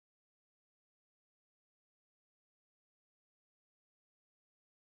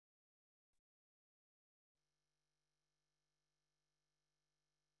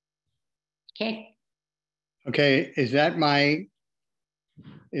Okay. Okay, is that my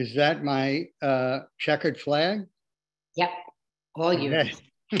checkered flag? Yep, all you. Okay.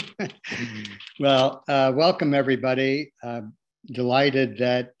 Well, welcome everybody. Delighted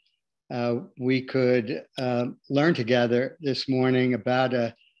that we could learn together this morning about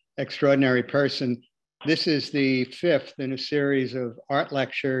an extraordinary person. This is the fifth in a series of art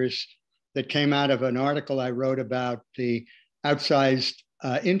lectures that came out of an article I wrote about the outsized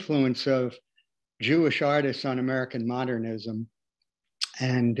influence of Jewish artists on American modernism.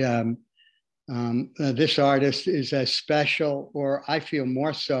 And this artist is as special, or I feel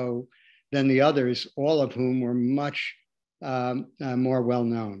more so than the others, all of whom were much more well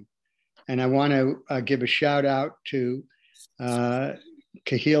known. And I want to give a shout out to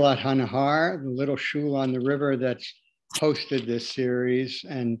Kehilat Hanahar, the little shul on the river that's hosted this series.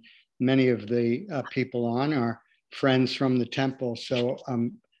 And many of the people on are friends from the temple. So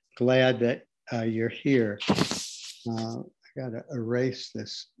I'm glad that you're here. I got to erase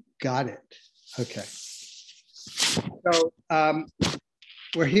this. Got it. Okay. So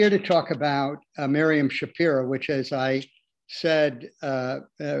we're here to talk about Miriam Schapiro, which, as I said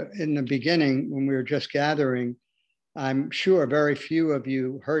in the beginning when we were just gathering, I'm sure very few of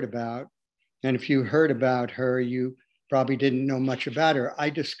you heard about. And if you heard about her, you probably didn't know much about her. I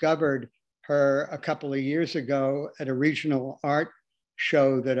discovered her a couple of years ago at a regional art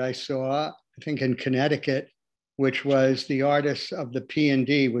show that I saw, I think in Connecticut, which was the artists of the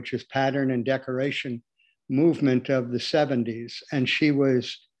P&D, which is Pattern and Decoration movement of the 70s. And she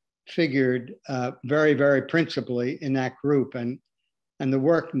was figured very, very principally in that group. And the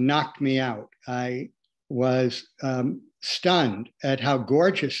work knocked me out. I was stunned at how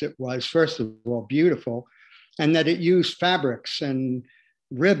gorgeous it was, first of all, beautiful, and that it used fabrics and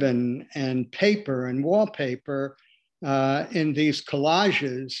ribbon and paper and wallpaper in these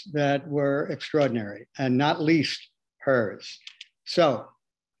collages that were extraordinary, and not least hers. So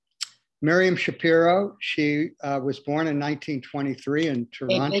Miriam Schapiro, she was born in 1923 in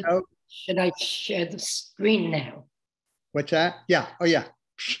Toronto. Should I share the screen now? What's that? Yeah. Oh, yeah.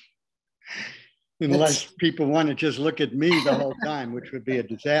 Unless people want to just look at me the whole time, which would be a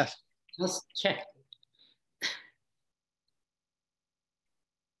disaster. Just check.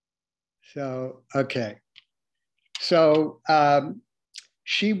 So, okay. So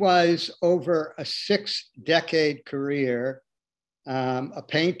she was over a 6-decade career, a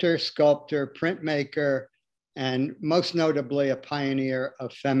painter, sculptor, printmaker, and most notably a pioneer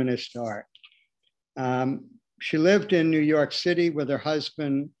of feminist art. She lived in New York City with her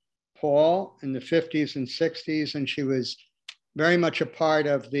husband, Paul, in the 50s and 60s, and she was very much a part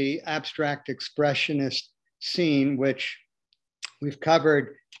of the abstract expressionist scene, which we've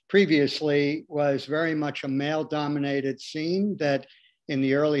covered previously, was very much a male-dominated scene that in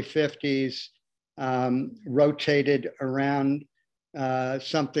the early 50s rotated around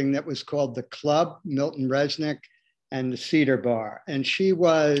something that was called the Club, Milton Resnick, and the Cedar Bar. And she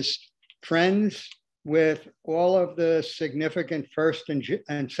was friends with all of the significant first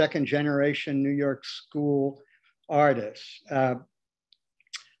and second generation New York school artists.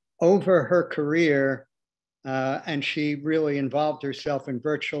 Over her career, and she really involved herself in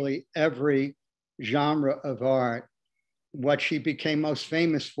virtually every genre of art. What she became most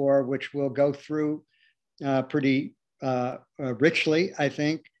famous for, which we'll go through pretty richly, I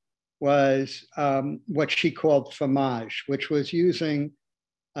think, was what she called femage, which was using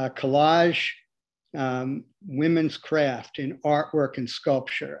collage, women's craft in artwork and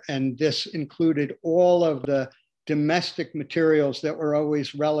sculpture. And this included all of the domestic materials that were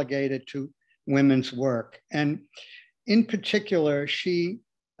always relegated to women's work. And in particular, she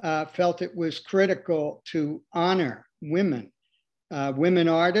felt it was critical to honor women, women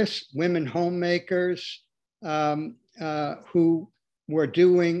artists, women homemakers who were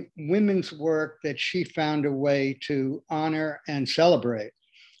doing women's work that she found a way to honor and celebrate.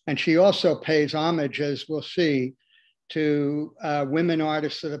 And she also pays homage, as we'll see, to women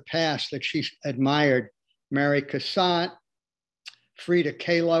artists of the past that she admired: Mary Cassatt, Frida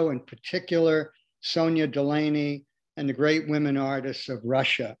Kahlo in particular, Sonia Delaney, and the great women artists of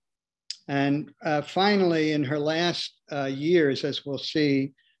Russia. And finally, in her last years, as we'll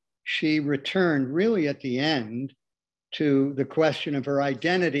see, she returned really at the end to the question of her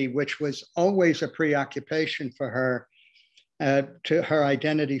identity, which was always a preoccupation for her, to her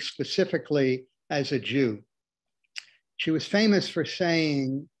identity specifically as a Jew. She was famous for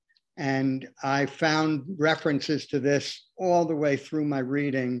saying, and I found references to this all the way through my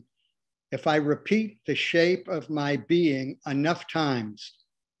reading, if I repeat the shape of my being enough times,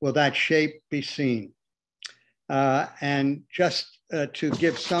 will that shape be seen? And just to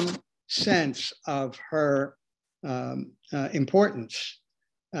give some sense of her importance,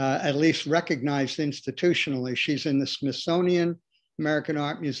 at least recognized institutionally. She's in the Smithsonian, American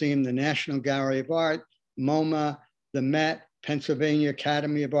Art Museum, the National Gallery of Art, MoMA, the Met, Pennsylvania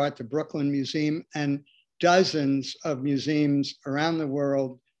Academy of Art, the Brooklyn Museum, and dozens of museums around the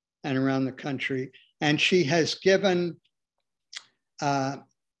world and around the country. And she has given a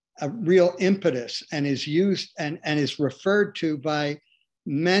real impetus and is used and is referred to by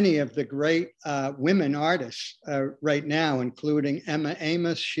many of the great women artists right now, including Emma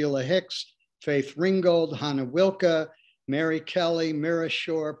Amos, Sheila Hicks, Faith Ringgold, Hannah Wilke, Mary Kelly, Mira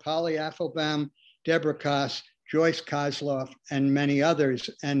Shore, Polly Affelbaum, Deborah Koss, Joyce Kozloff, and many others.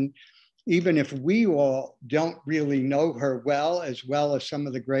 And even if we all don't really know her well as some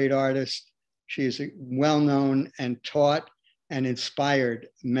of the great artists, she is well known and taught and inspired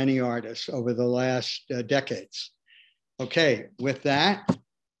many artists over the last decades. Okay, with that,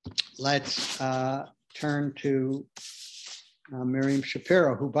 let's turn to Miriam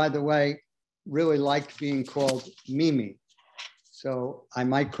Schapiro, who, by the way, really liked being called Mimi. So I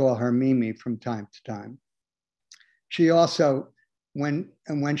might call her Mimi from time to time. She also, when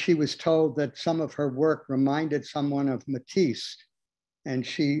she was told that some of her work reminded someone of Matisse, and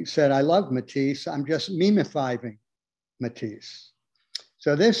she said, "I love Matisse, I'm just mimifying Matisse."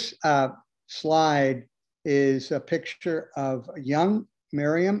 So this slide is a picture of young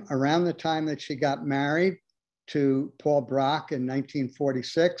Miriam around the time that she got married to Paul Brock in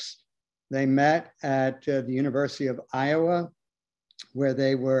 1946. They met at the University of Iowa, where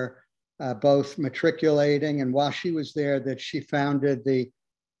they were both matriculating, and while she was there, that she founded the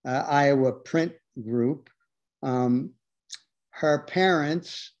Iowa Print Group. Her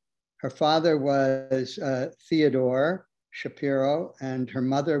parents, her father was Theodore Schapiro, and her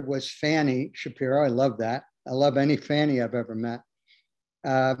mother was Fanny Schapiro. I love that. I love any Fanny I've ever met.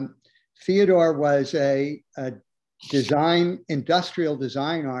 Theodore was a industrial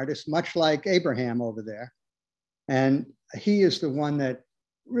design artist, much like Abraham over there. And he is the one that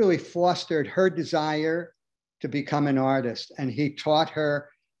really fostered her desire to become an artist. And he taught her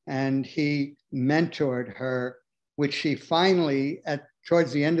and he mentored her, which she finally,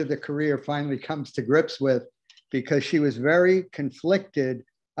 towards the end of the career, finally comes to grips with, because she was very conflicted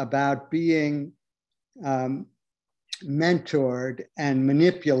about being mentored and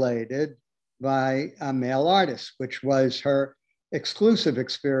manipulated by male artists, which was her exclusive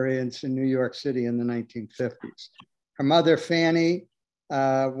experience in New York City in the 1950s. Her mother, Fanny,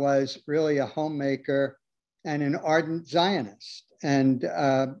 was really a homemaker and an ardent Zionist,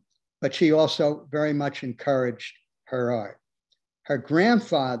 but she also very much encouraged her art. Her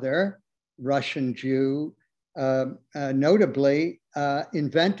grandfather, Russian Jew, notably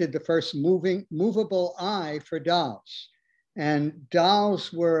invented the first movable eye for dolls. And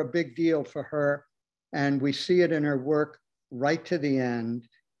dolls were a big deal for her, and we see it in her work right to the end.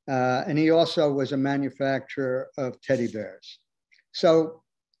 And he also was a manufacturer of teddy bears. So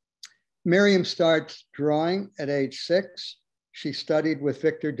Miriam starts drawing at age 6. She studied with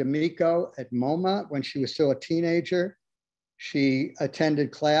Victor D'Amico at MoMA when she was still a teenager. She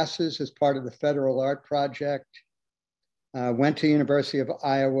attended classes as part of the Federal Art Project, went to University of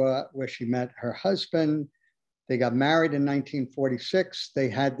Iowa, where she met her husband. They got married in 1946. They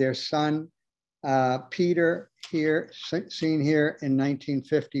had their son, Peter, here, seen here in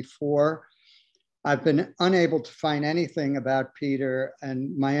 1954. I've been unable to find anything about Peter,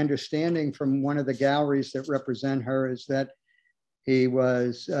 and my understanding from one of the galleries that represent her is that he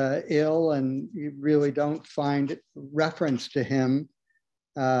was ill, and you really don't find reference to him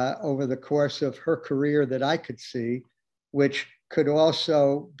over the course of her career that I could see, which could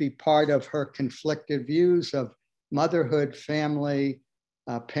also be part of her conflicted views of motherhood, family,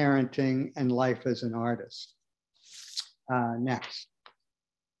 parenting, and life as an artist. Next.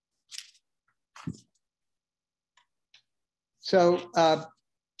 So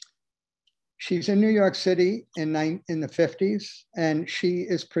she's in New York City in the 50s, and she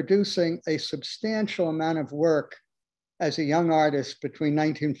is producing a substantial amount of work as a young artist between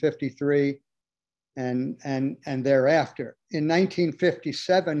 1953 and thereafter. In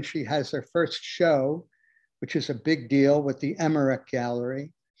 1957, she has her first show, which is a big deal, with the Emmerich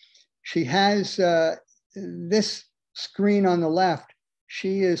Gallery. She has this screen on the left.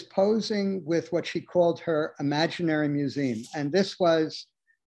 She is posing with what she called her imaginary museum. And this was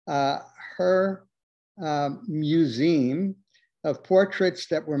her museum of portraits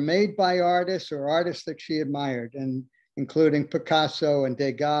that were made by artists or artists that she admired, and including Picasso and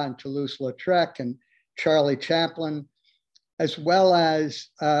Degas and Toulouse-Lautrec and Charlie Chaplin, as well as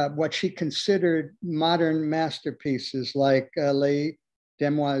what she considered modern masterpieces like Les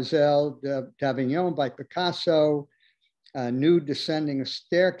Demoiselle d'Avignon by Picasso, Nude Descending a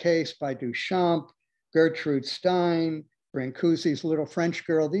Staircase by Duchamp, Gertrude Stein, Brancusi's Little French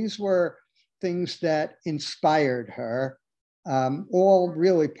Girl. These were things that inspired her, all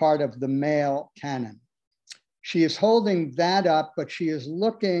really part of the male canon. She is holding that up, but she is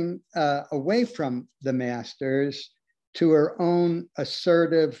looking away from the masters to her own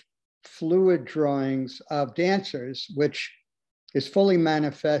assertive, fluid drawings of dancers, which is fully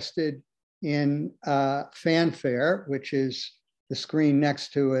manifested in Fanfare, which is the screen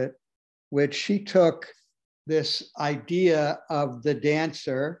next to it, which she took this idea of the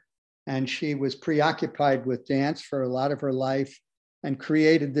dancer, and she was preoccupied with dance for a lot of her life, and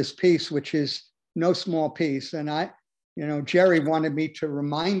created this piece, which is no small piece. And Jerry wanted me to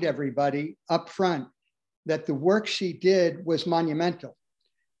remind everybody up front that the work she did was monumental,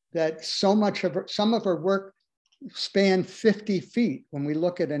 that some of her work spanned 50 feet when we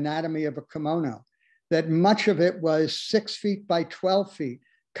look at Anatomy of a Kimono, that much of it was 6 feet by 12 feet,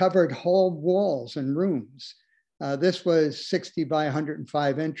 covered whole walls and rooms. This was 60 by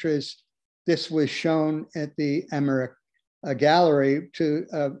 105 inches. This was shown at the Emmerich Gallery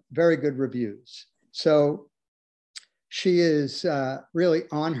to very good reviews. So she is really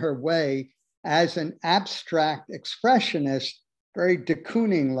on her way as an abstract expressionist, very de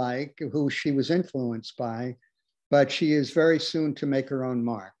Kooning-like, who she was influenced by, but she is very soon to make her own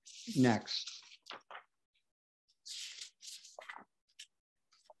mark. Next.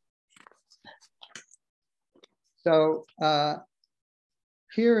 So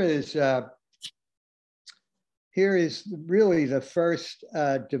here is really the first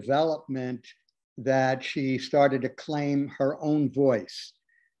development that she started to claim her own voice.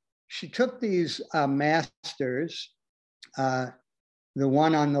 She took these masters, the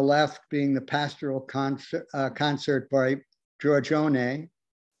one on the left being the Pastoral Concert by Giorgione.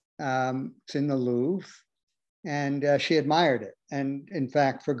 It's in the Louvre, and she admired it. And in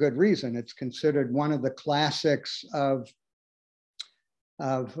fact, for good reason. It's considered one of the classics of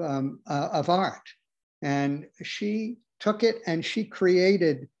art. And she took it and she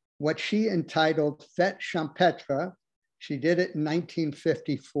created what she entitled Fête Champêtre. She did it in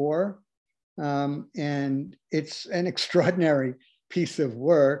 1954. And it's an extraordinary piece of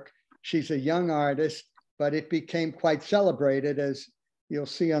work. She's a young artist, but it became quite celebrated, as you'll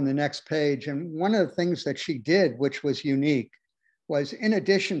see on the next page. And one of the things that she did, which was unique, was in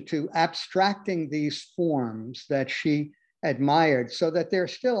addition to abstracting these forms that she admired so that they're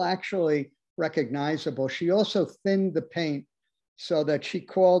still actually recognizable, she also thinned the paint so that she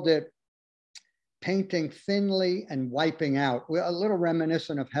called it painting thinly and wiping out, a little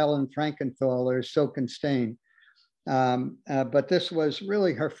reminiscent of Helen Frankenthaler's Soak and Stain. But this was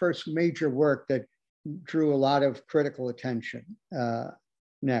really her first major work that drew a lot of critical attention.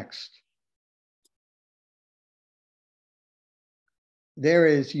 Next. There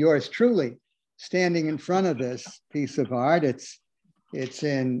is yours truly standing in front of this piece of art. It's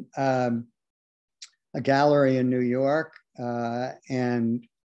in a gallery in New York, and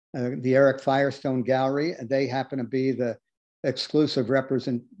the Eric Firestone Gallery. They happen to be the exclusive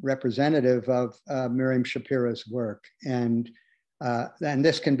representative of Miriam Schapiro's work. And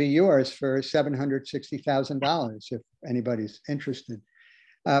this can be yours for $760,000 if anybody's interested.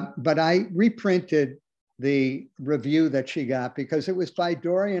 But I reprinted the review that she got because it was by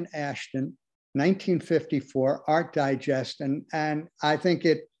Dorian Ashton, 1954, Art Digest. And I think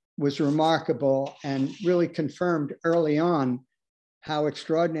it was remarkable and really confirmed early on how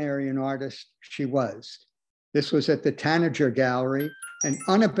extraordinary an artist she was. This was at the Tanager Gallery. An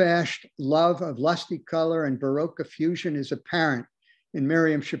unabashed love of lusty color and Baroque fusion is apparent in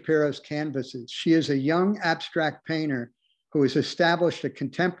Miriam Schapiro's canvases. She is a young abstract painter who has established a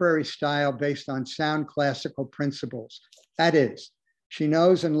contemporary style based on sound classical principles. That is, she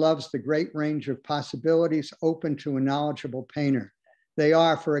knows and loves the great range of possibilities open to a knowledgeable painter. They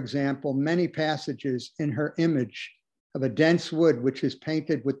are, for example, many passages in her image of a dense wood which is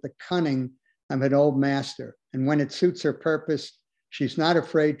painted with the cunning of an old master. And when it suits her purpose, she's not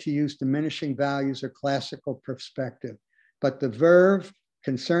afraid to use diminishing values or classical perspective. But the verve,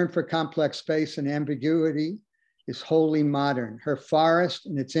 concern for complex space and ambiguity, is wholly modern. Her forest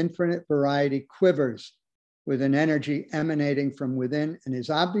in its infinite variety quivers with an energy emanating from within and is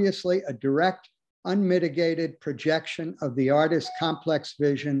obviously a direct, unmitigated projection of the artist's complex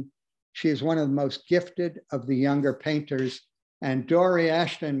vision. She is one of the most gifted of the younger painters. And Dori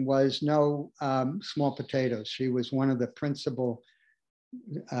Ashton was no small potatoes. She was one of the principal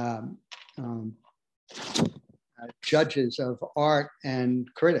judges of art and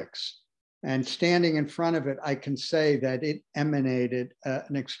critics. And standing in front of it, I can say that it emanated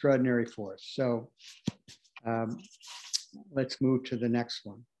an extraordinary force. So let's move to the next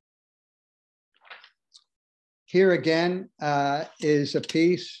one. Here again is a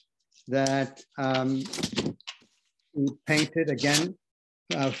piece that he painted again,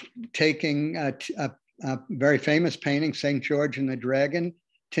 taking a very famous painting, St. George and the Dragon,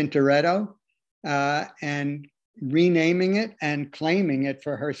 Tintoretto, and renaming it and claiming it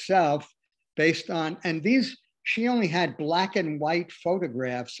for herself based on, and these, she only had black and white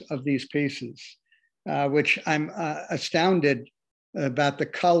photographs of these pieces, which I'm astounded about the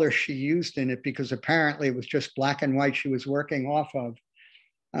color she used in it, because apparently it was just black and white she was working off of.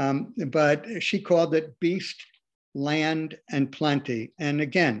 But she called it Beast, Land, and Plenty. And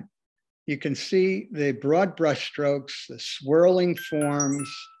again, you can see the broad brush strokes, the swirling forms.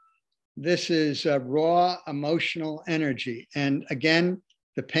 This is raw emotional energy. And again,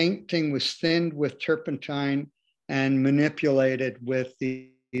 the painting was thinned with turpentine and manipulated with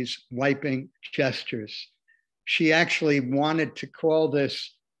these wiping gestures. She actually wanted to call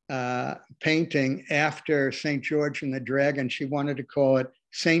this painting after St. George and the Dragon. She wanted to call it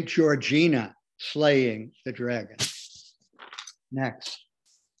St. Georgina Slaying the Dragon. Next.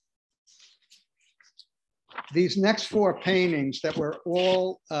 These next four paintings that were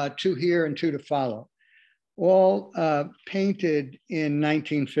all two here and two to follow, all painted in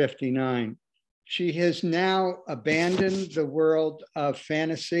 1959. She has now abandoned the world of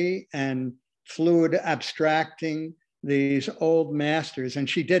fantasy and fluid abstracting these old masters, and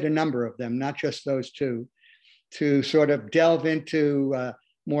she did a number of them, not just those two, to sort of delve into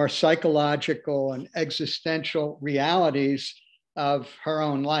more psychological and existential realities of her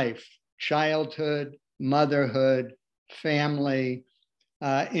own life, childhood, motherhood, family,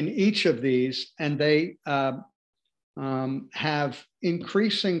 in each of these, and they have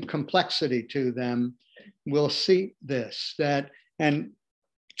increasing complexity to them. We'll see this, and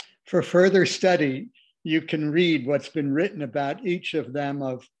for further study, you can read what's been written about each of them,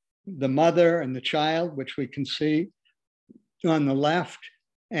 of the mother and the child, which we can see on the left,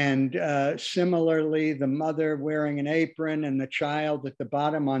 and similarly, the mother wearing an apron and the child at the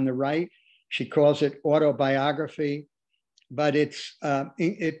bottom on the right. She calls it autobiography, but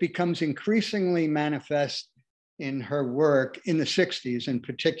it becomes increasingly manifest in her work in the 60s in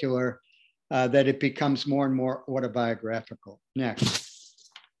particular, that it becomes more and more autobiographical. Next.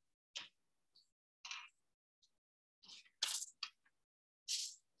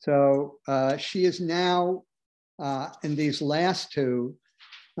 So she is now, in these last two,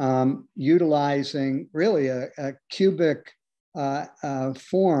 utilizing really a cubic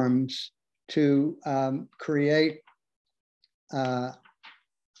forms to create,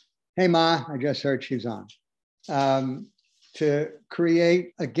 hey Ma, I just heard she's on, to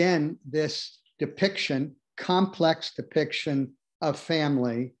create again this depiction, complex depiction of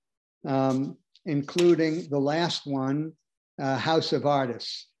family, including the last one, House of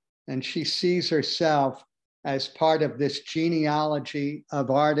Artists. And she sees herself as part of this genealogy of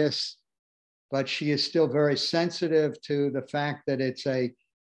artists, but she is still very sensitive to the fact that it's a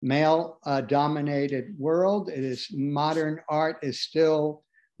male-dominated world. It is, modern art is still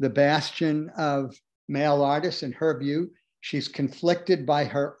the bastion of male artists in her view. She's conflicted by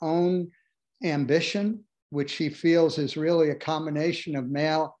her own ambition, which she feels is really a combination of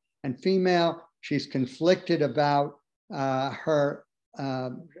male and female. She's conflicted about her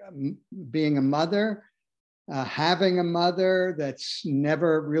being a mother, having a mother that's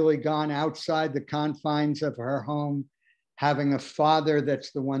never really gone outside the confines of her home, having a father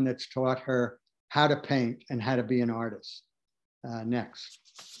that's the one that's taught her how to paint and how to be an artist. Next.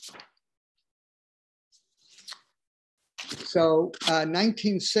 So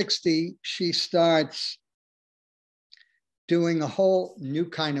 1960, she starts doing a whole new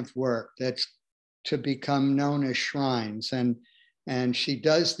kind of work that's to become known as shrines. And she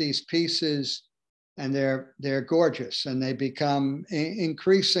does these pieces, and they're gorgeous, and they become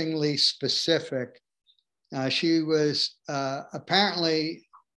increasingly specific. She was apparently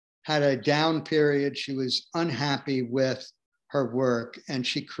had a down period. She was unhappy with her work, and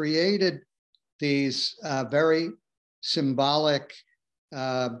she created these very symbolic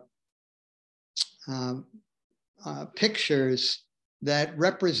pictures that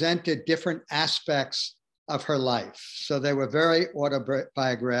represented different aspects of her life. So they were very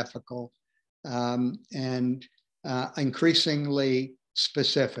autobiographical and increasingly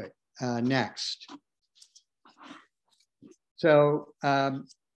specific. Next. So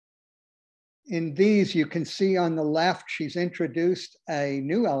in these, you can see on the left, she's introduced a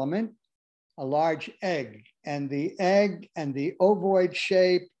new element, a large egg. And the egg and the ovoid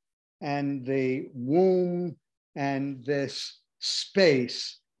shape and the womb and this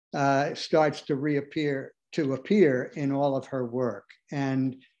space starts to appear in all of her work.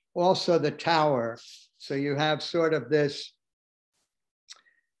 And also the tower. So you have sort of this,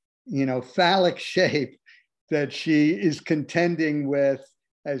 phallic shape that she is contending with,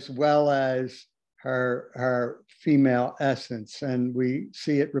 as well as her female essence. And we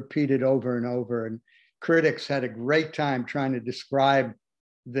see it repeated over and over. And critics had a great time trying to describe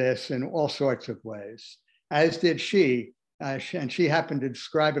this in all sorts of ways, as did she. And she happened to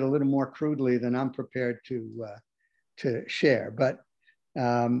describe it a little more crudely than I'm prepared to share. But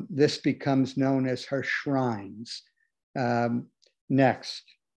this becomes known as her shrines. Next.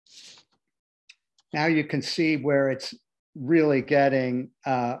 Now you can see where it's really getting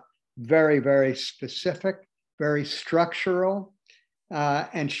very, very specific, very structural.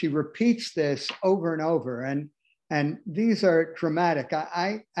 And she repeats this over and over. And these are dramatic.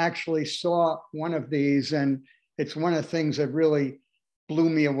 I actually saw one of these, and it's one of the things that really blew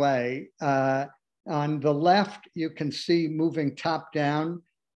me away. On the left, you can see moving top down,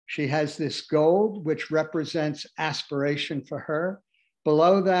 she has this gold, which represents aspiration for her.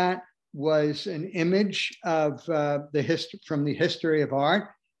 Below that was an image of from the history of art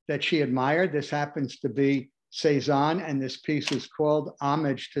that she admired. This happens to be Cézanne, and this piece is called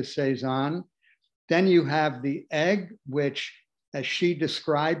Homage to Cézanne. Then you have the egg, which, as she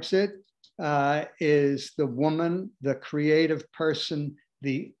describes it, is the woman, the creative person,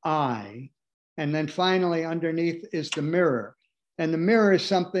 the I. And then finally, underneath is the mirror. And the mirror is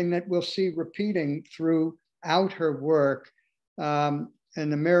something that we'll see repeating throughout her work. And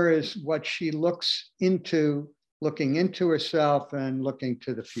the mirror is what she looks into, looking into herself and looking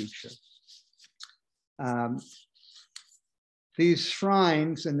to the future. These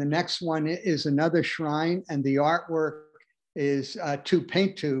shrines, and the next one is another shrine, and the artwork is two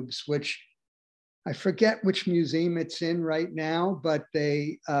paint tubes, which I forget which museum it's in right now, but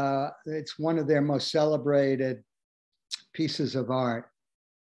it's one of their most celebrated pieces of art.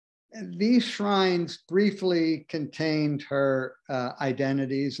 And these shrines briefly contained her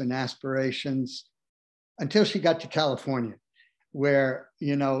identities and aspirations until she got to California, where,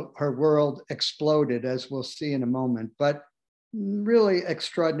 her world exploded, as we'll see in a moment. But really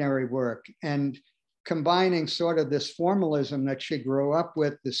extraordinary work, and combining sort of this formalism that she grew up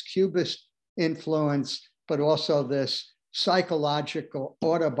with, this Cubist influence, but also this psychological,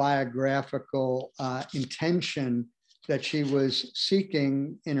 autobiographical intention that she was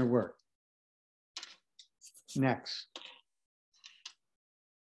seeking in her work. Next.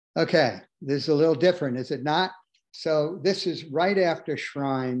 Okay, this is a little different, is it not? So this is right after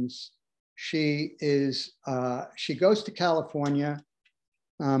Shrines. She goes to California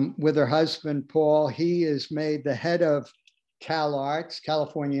with her husband, Paul. He is made the head of CalArts,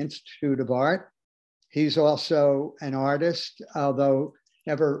 California Institute of Art. He's also an artist, although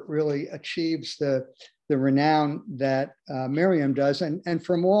never really achieves the renown that Miriam does. And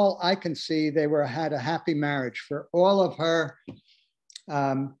from all I can see, they had a happy marriage. For all of her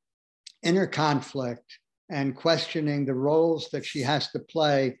inner conflict and questioning the roles that she has to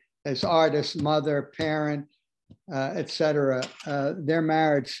play as artist, mother, parent, etc., their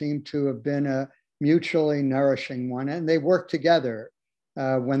marriage seemed to have been a mutually nourishing one, and they worked together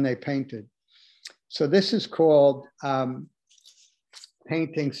when they painted. So this is called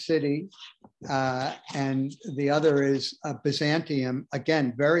Painting City, and the other is Byzantium,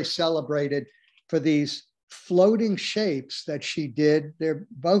 again, very celebrated for these floating shapes that she did. They're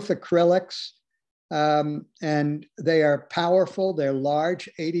both acrylics, and they are powerful. They're large.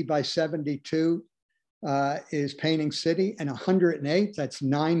 80 by 72 is Painting City, and 108, that's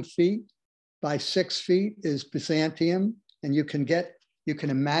 9 feet by 6 feet, is Byzantium. And you can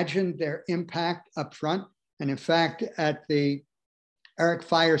imagine their impact up front. And in fact, at the Eric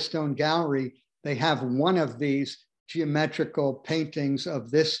Firestone Gallery, they have one of these geometrical paintings of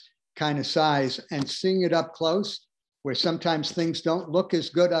this kind of size, and seeing it up close, where sometimes things don't look as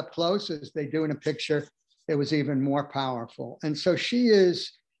good up close as they do in a picture, it was even more powerful. And so she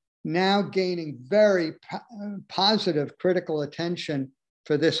is now gaining very positive critical attention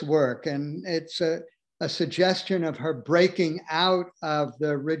for this work. And it's a suggestion of her breaking out of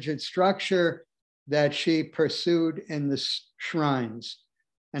the rigid structure that she pursued in the shrines.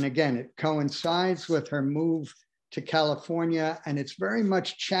 And again, it coincides with her move to California, and it's very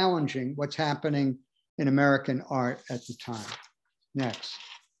much challenging what's happening in American art at the time. Next.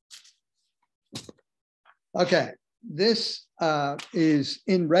 Okay, this is,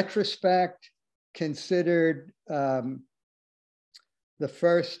 in retrospect, considered the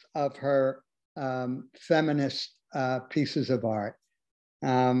first of her feminist pieces of art.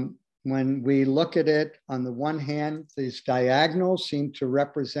 when we look at it, on the one hand, these diagonals seem to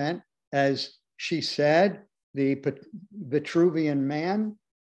represent, as she said, the Vitruvian man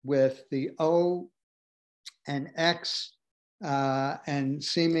with the O and X and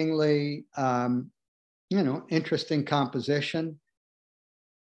seemingly, interesting composition.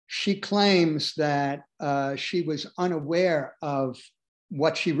 She claims that she was unaware of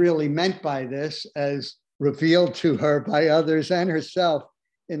what she really meant by this, as revealed to her by others and herself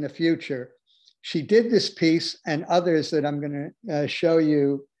in the future. She did this piece and others that I'm going to show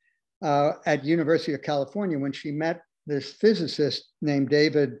you at University of California when she met this physicist named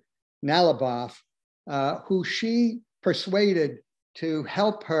David Nalaboff, who she persuaded to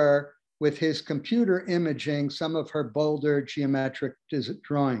help her with his computer imaging some of her bolder geometric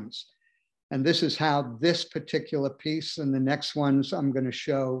drawings. And this is how this particular piece and the next ones I'm going to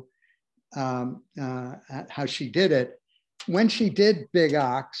show how she did it. When she did Big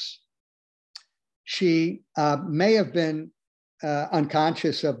Ox, she may have been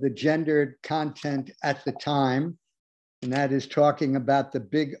unconscious of the gendered content at the time, and that is talking about the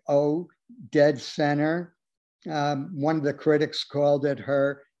big O dead center. One of the critics called it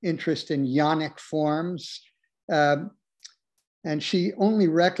her interest in ionic forms. And she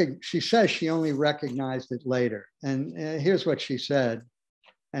says she only recognized it later. And here's what she said.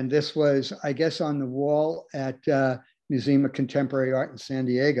 And this was, I guess, on the wall at Museum of Contemporary Art in San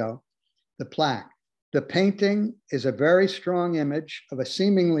Diego, the plaque. The painting is a very strong image of a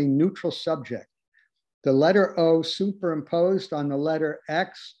seemingly neutral subject. The letter O superimposed on the letter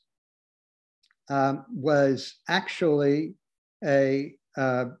X was actually a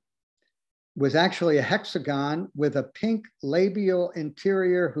hexagon with a pink labial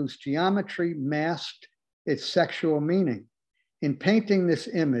interior whose geometry masked its sexual meaning. In painting this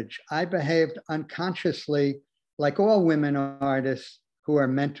image, I behaved unconsciously like all women artists who are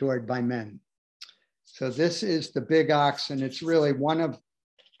mentored by men. So this is the Big Ox, and it's really one of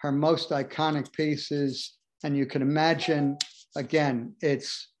her most iconic pieces. And you can imagine, again,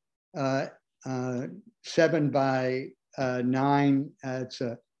 it's 7 by 9. It's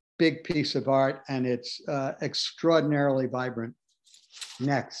a big piece of art, and it's extraordinarily vibrant.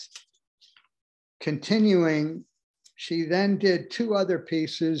 Next. Continuing, she then did 2 other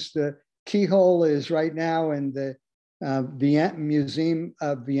pieces. The keyhole is right now in the Museum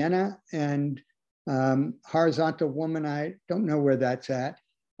of Vienna, and Horizontal Woman, I don't know where that's at.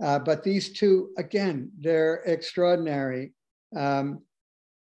 But these 2, again, they're extraordinary. One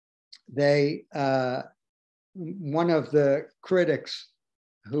of the critics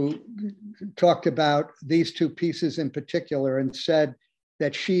who talked about these 2 pieces in particular and said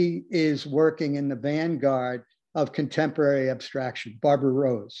that she is working in the vanguard of contemporary abstraction, Barbara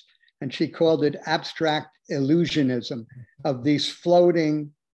Rose. And she called it abstract illusionism of these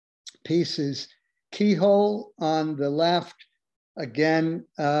floating pieces. Keyhole on the left, again,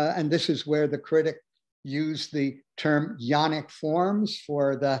 and this is where the critic used the term ionic forms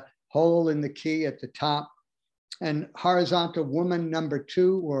for the hole in the key at the top. And Horizontal Woman number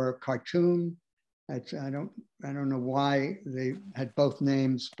 2, or cartoon. I don't know why they had both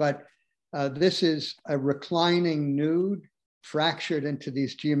names, but this is a reclining nude fractured into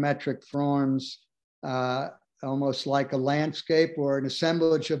these geometric forms, almost like a landscape or an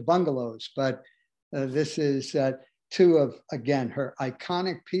assemblage of bungalows. But this is 2 of, again, her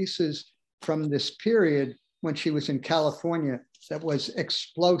iconic pieces from this period when she was in California that was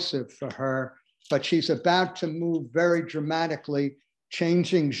explosive for her. But she's about to move very dramatically,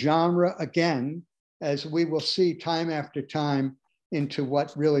 changing genre again, as we will see time after time, into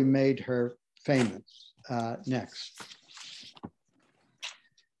what really made her famous. Next.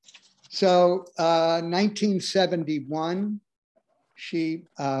 So 1971, she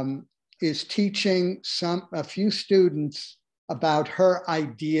is teaching a few students about her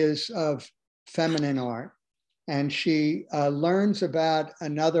ideas of feminine art. And she learns about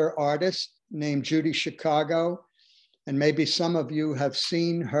another artist named Judy Chicago. And maybe some of you have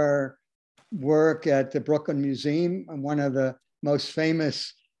seen her work at the Brooklyn Museum, one of the most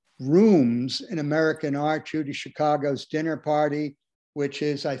famous rooms in American art, Judy Chicago's Dinner Party, which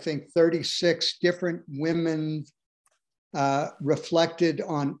is, I think, 36 different women reflected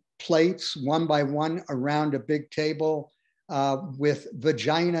on plates, one by one, around a big table with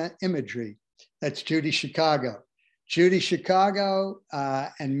vagina imagery. That's Judy Chicago. Judy Chicago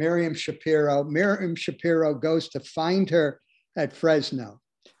and Miriam Schapiro. Miriam Schapiro goes to find her at Fresno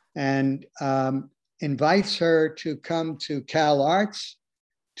and invites her to come to Cal Arts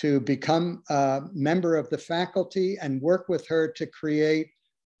to become a member of the faculty and work with her to create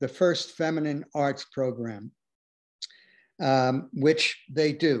the first feminine arts program. which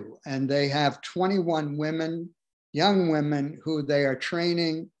they do. And they have 21 women, young women, who they are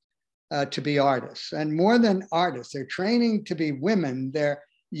training to be artists. And more than artists, they're training to be women. They're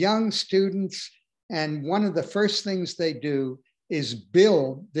young students. And one of the first things they do is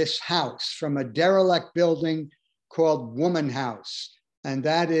build this house from a derelict building called Woman House. And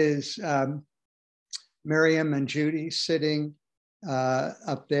that is Miriam and Judy sitting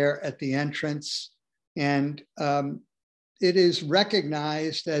up there at the entrance. And it is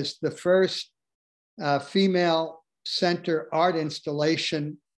recognized as the first female center art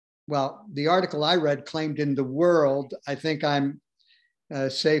installation. Well, the article I read claimed in the world. I think I'm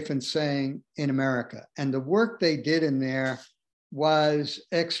safe in saying in America. And the work they did in there was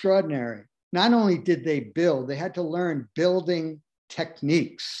extraordinary. Not only did they build, they had to learn building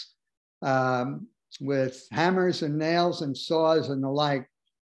techniques with hammers and nails and saws and the like,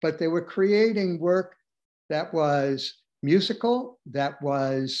 but they were creating work that was musical, that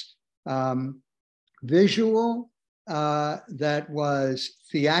was visual, that was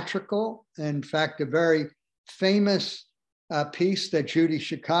theatrical. In fact, a very famous piece that Judy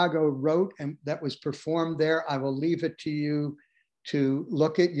Chicago wrote and that was performed there, I will leave it to you to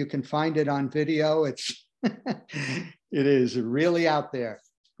look at. You can find it on video. It's it is really out there.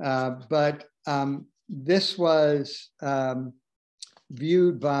 But this was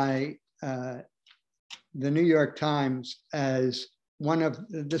viewed by the New York Times as one of,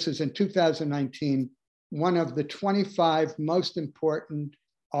 this is in 2019, one of the 25 most important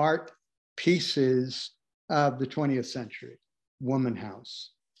art pieces of the 20th century, Woman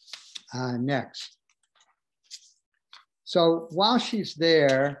House. Next. So while she's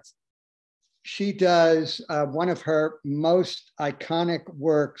there, she does one of her most iconic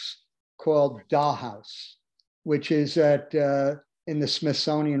works called Dollhouse, which is at in the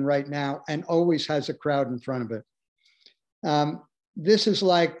Smithsonian right now and always has a crowd in front of it. This is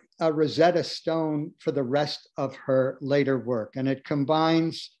like a Rosetta Stone for the rest of her later work, and it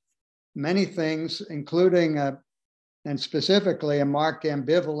combines many things, including and specifically a marked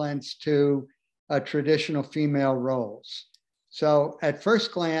ambivalence to traditional female roles. So at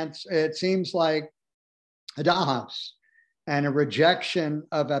first glance, it seems like a dollhouse and a rejection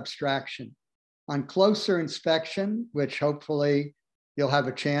of abstraction. On closer inspection, which hopefully you'll have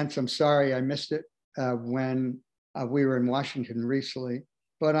a chance, I'm sorry I missed it when we were in Washington recently,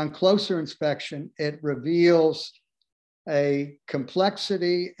 but on closer inspection, it reveals a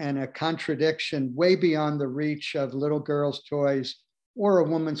complexity and a contradiction way beyond the reach of little girls' toys or a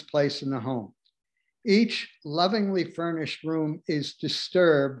woman's place in the home. Each lovingly furnished room is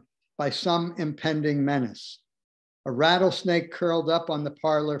disturbed by some impending menace. A rattlesnake curled up on the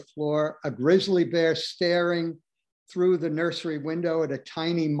parlor floor, a grizzly bear staring through the nursery window at a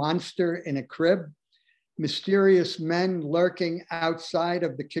tiny monster in a crib, mysterious men lurking outside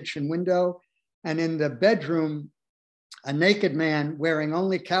of the kitchen window, and in the bedroom, a naked man wearing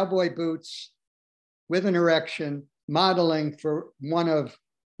only cowboy boots with an erection, modeling for one of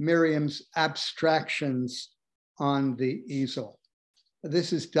Miriam's abstractions on the easel.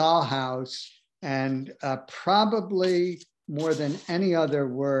 This is Dollhouse, and probably more than any other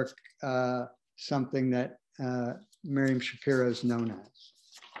work, something that Miriam Schapiro is known as.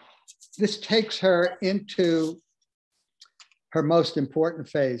 This takes her into her most important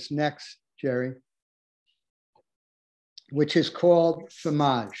phase. Next, Jerry. Which is called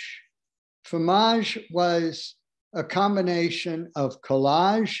Femage. Femage was a combination of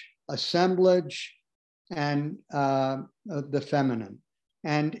collage, assemblage, and the feminine.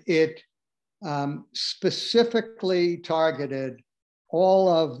 And it specifically targeted all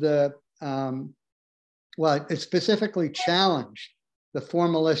of the, well, it specifically challenged the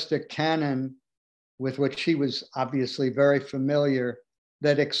formalistic canon with which she was obviously very familiar,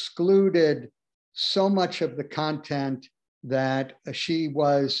 that excluded so much of the content that she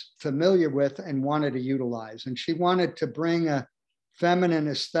was familiar with and wanted to utilize. And she wanted to bring a feminine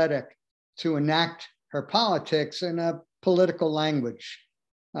aesthetic to enact her politics in a political language.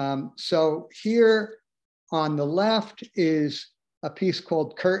 So here on the left is a piece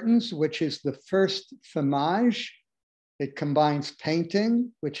called Curtains, which is the first Femage. It combines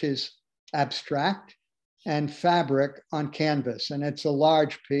painting, which is abstract, and fabric on canvas. And it's a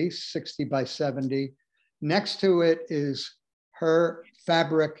large piece, 60 by 70. Next to it is her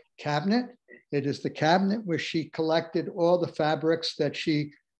fabric cabinet. It is the cabinet where she collected all the fabrics that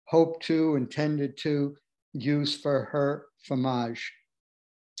she hoped to, intended to use for her Femage.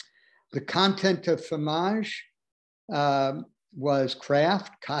 The content of Femage was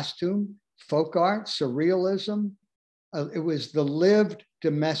craft, costume, folk art, surrealism. It was the lived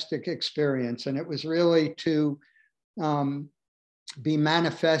domestic experience, and it was really to be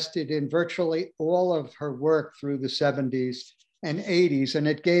manifested in virtually all of her work through the 70s and 80s. And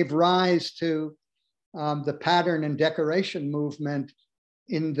it gave rise to the pattern and decoration movement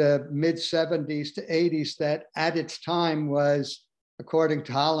in the mid 70s to 80s that at its time was, according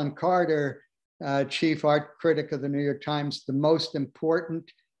to Holland Carter, chief art critic of the New York Times, the most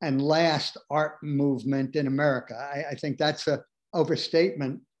important and last art movement in America. I think that's an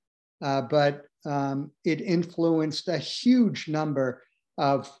overstatement, but it influenced a huge number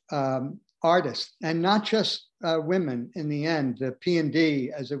of artists, and not just women. In the end, the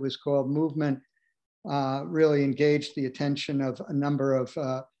P&D, as it was called, movement really engaged the attention of a number of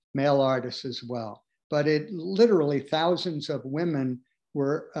male artists as well. But it literally thousands of women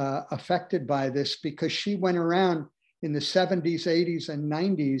were affected by this, because she went around in the 70s, 80s, and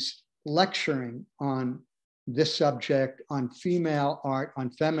 90s lecturing on this subject, on female art,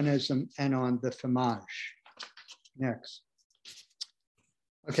 on feminism, and on the femage. Next.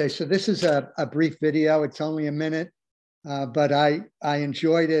 Okay, so this is a brief video. It's only a minute, but I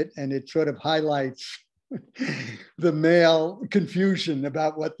enjoyed it, and it sort of highlights the male confusion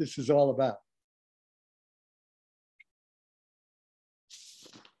about what this is all about.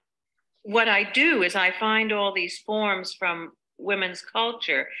 What I do is I find all these forms from women's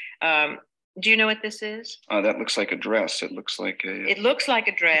culture. Do you know what this is? That looks like a dress. It looks like a... It looks like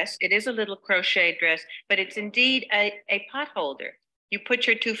a dress. It is a little crochet dress, but it's indeed a pot holder. You put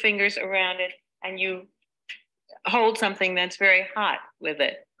your two fingers around it and you hold something that's very hot with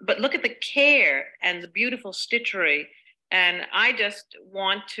it. But look at the care and the beautiful stitchery. And I just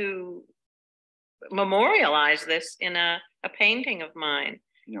want to memorialize this in a painting of mine.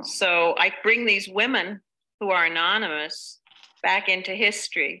 No. So I bring these women who are anonymous back into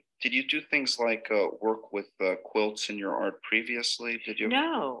history. Did you do things like work with quilts in your art previously? Did you?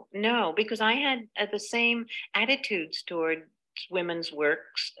 No, because I had the same attitudes toward women's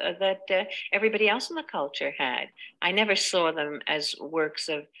works that everybody else in the culture had. I never saw them as works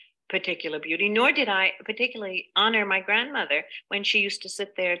of particular beauty, nor did I particularly honor my grandmother when she used to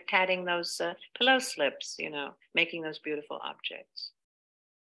sit there tatting those pillow slips, you know, making those beautiful objects.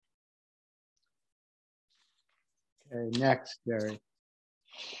 Okay, next, Gary.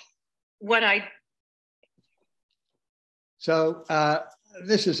 So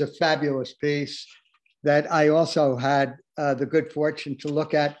this is a fabulous piece that I also had the good fortune to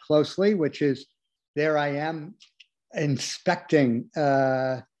look at closely, which is, there I am inspecting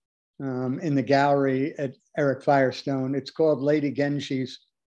in the gallery at Eric Firestone. It's called Lady Genji's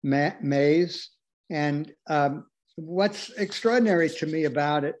Maze. And what's extraordinary to me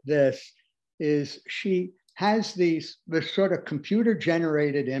about this is she has this sort of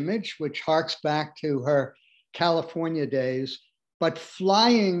computer-generated image, which harks back to her California days, but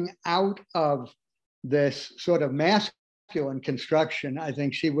flying out of this sort of masculine construction, I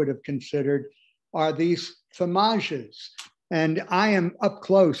think she would have considered, are these femages. And I am up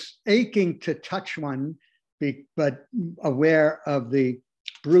close, aching to touch one, but aware of the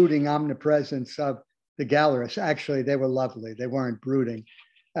brooding omnipresence of the gallerists. Actually, they were lovely. They weren't brooding.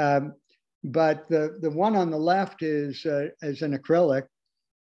 But the one on the left is an acrylic.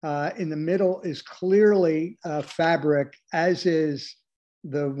 In the middle is clearly fabric, as is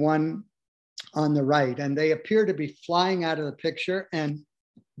the one on the right. And they appear to be flying out of the picture. And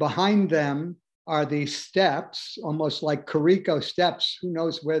behind them are these steps, almost like Carico steps. Who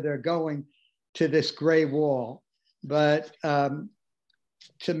knows where they're going, to this gray wall. But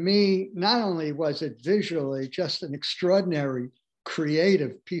to me, not only was it visually just an extraordinary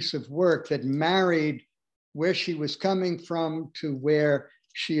creative piece of work that married where she was coming from to where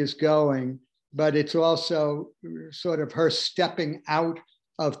she is going, but it's also sort of her stepping out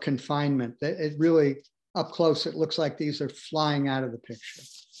of confinement. It really, up close, it looks like these are flying out of the picture.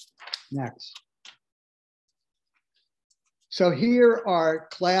 Next. So here are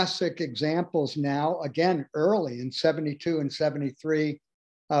classic examples now, again, early in 72 and 73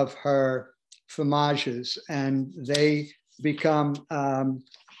 of her femages, and they become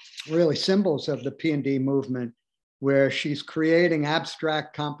really symbols of the P&D movement, where she's creating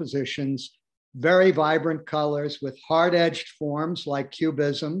abstract compositions, very vibrant colors with hard-edged forms like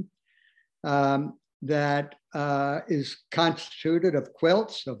cubism, that is constituted of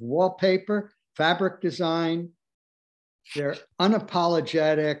quilts, of wallpaper, fabric design. They're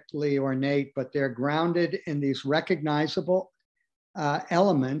unapologetically ornate, but they're grounded in these recognizable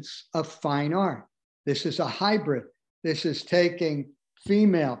elements of fine art. This is a hybrid. This is taking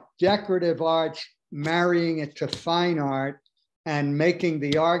female decorative arts, marrying it to fine art, and making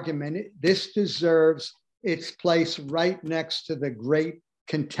the argument, this deserves its place right next to the great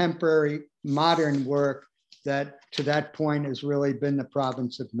contemporary modern work that to that point has really been the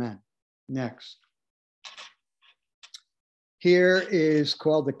province of men. Next. Here is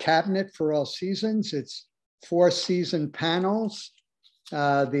called the Cabinet for All Seasons. It's 4 season panels.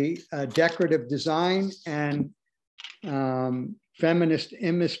 The decorative design and feminist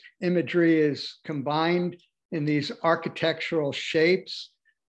imagery is combined in these architectural shapes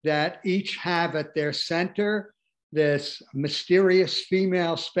that each have at their center this mysterious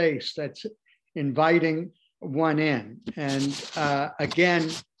female space that's inviting one in. And again,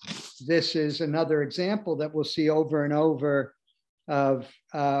 this is another example that we'll see over and over of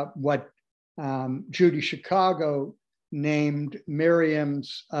what Judy Chicago named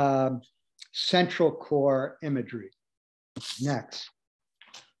Miriam's central core imagery. Next.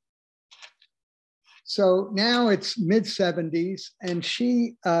 So now it's mid-70s, and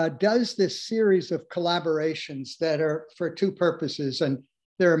she does this series of collaborations that are for 2 purposes, and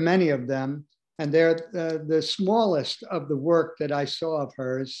there are many of them, and they're the smallest of the work that I saw of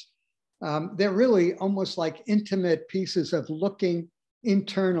hers. They're really almost like intimate pieces of looking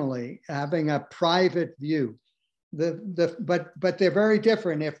internally, having a private view. But they're very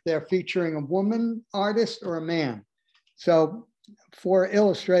different if they're featuring a woman artist or a man. So for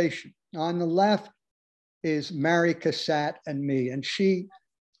illustration, on the left is Mary Cassatt and me, and she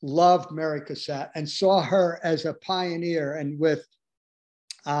loved Mary Cassatt and saw her as a pioneer, and with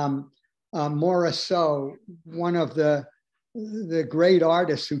Morisot, one of the great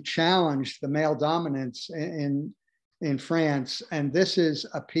artists who challenged the male dominance in France. And this is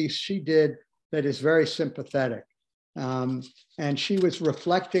a piece she did that is very sympathetic. And she was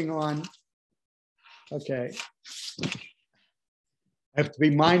reflecting on, okay, I have to be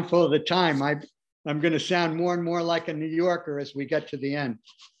mindful of the time. I'm going to sound more and more like a New Yorker as we get to the end.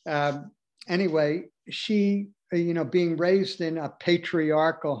 Anyway, she, being raised in a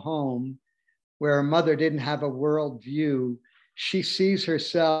patriarchal home where her mother didn't have a world view, she sees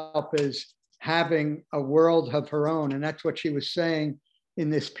herself as having a world of her own. And that's what she was saying in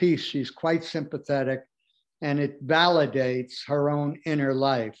this piece. She's quite sympathetic, and it validates her own inner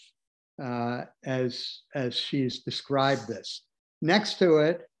life as she's described this. Next to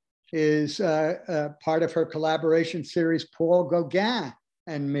it is part of her collaboration series, Paul Gauguin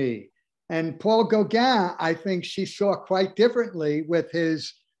and me. And Paul Gauguin, I think she saw quite differently with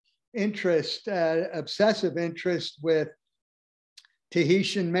his interest, obsessive interest with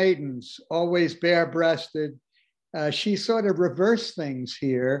Tahitian maidens, always bare-breasted. She sort of reversed things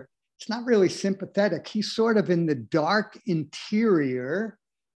here. It's not really sympathetic. He's sort of in the dark interior,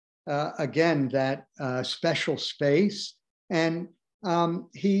 again, that special space. And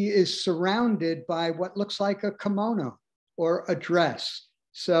he is surrounded by what looks like a kimono or a dress.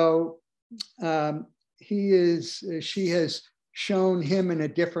 So she has shown him in a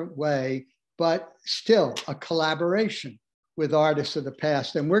different way, but still a collaboration with artists of the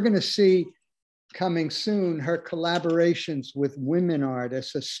past. And we're going to see coming soon her collaborations with women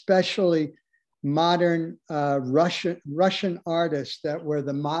artists, especially modern Russian artists that were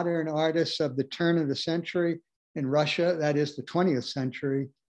the modern artists of the turn of the century in Russia, that is the 20th century,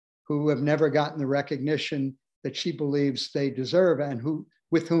 who have never gotten the recognition that she believes they deserve, and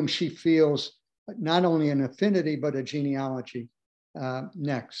with whom she feels not only an affinity, but a genealogy.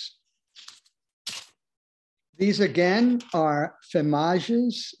 Next. These again are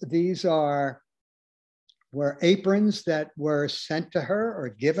femages. These were aprons that were sent to her or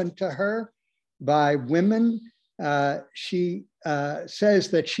given to her by women. She says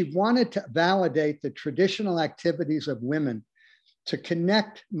that she wanted to validate the traditional activities of women, to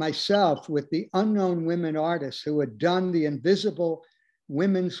connect myself with the unknown women artists who had done the invisible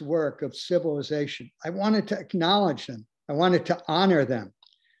women's work of civilization. I wanted to acknowledge them. I wanted to honor them.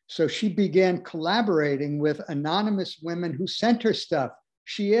 So she began collaborating with anonymous women who sent her stuff.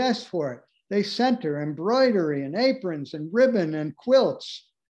 She asked for it. They sent her embroidery and aprons and ribbon and quilts.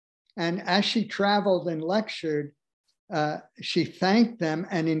 And as she traveled and lectured, she thanked them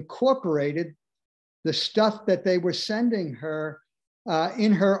and incorporated the stuff that they were sending her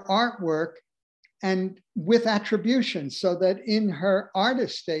in her artwork and with attribution, so that in her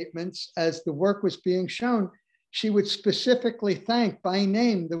artist statements, as the work was being shown, she would specifically thank by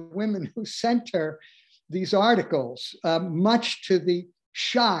name the women who sent her these articles, much to the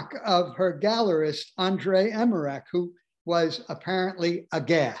shock of her gallerist, Andre Emmerich, who was apparently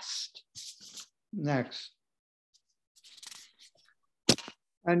aghast. Next.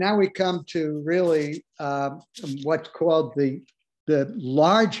 And now we come to really what's called the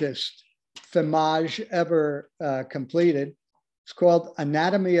largest femage ever completed. It's called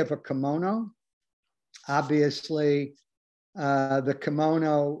Anatomy of a Kimono. Obviously, the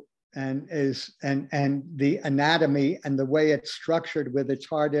kimono and the anatomy and the way it's structured with its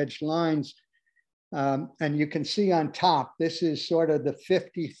hard-edged lines. And you can see on top, this is sort of the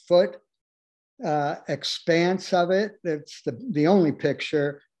 50-foot expanse of it. It's the only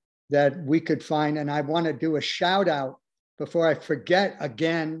picture that we could find. And I want to do a shout out before I forget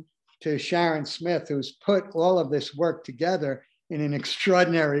again to Sharon Smith, who's put all of this work together in an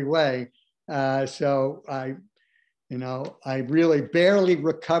extraordinary way. So I really barely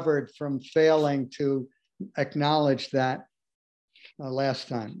recovered from failing to acknowledge that last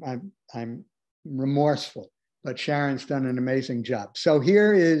time. I'm remorseful, but Sharon's done an amazing job. So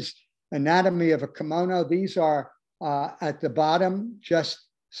here is anatomy of a kimono. These are at the bottom, just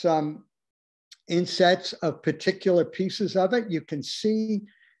some insets of particular pieces of it. You can see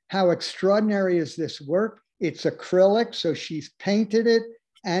how extraordinary is this work. It's acrylic, so she's painted it,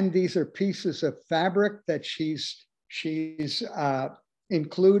 and these are pieces of fabric that she's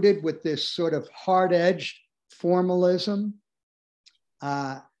included with this sort of hard-edged formalism.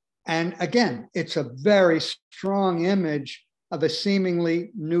 And again, it's a very strong image of a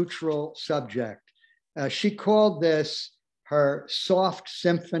seemingly neutral subject. She called this her soft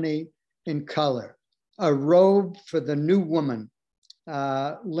symphony in color, a robe for the new woman,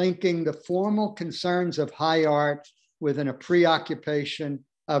 linking the formal concerns of high art with a preoccupation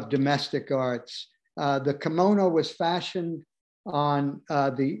of domestic arts. The kimono was fashioned on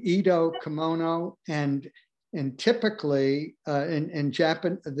the Edo kimono, and typically in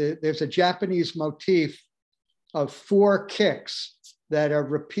Japan, there's a Japanese motif of 4 kicks that are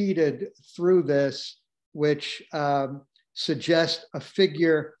repeated through this, which suggest a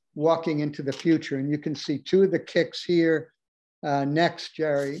figure walking into the future. And you can see 2 of the kicks here. Next,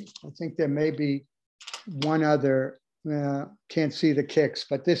 Jerry, I think there may be one other, can't see the kicks,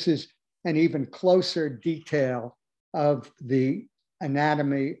 but this is an even closer detail of the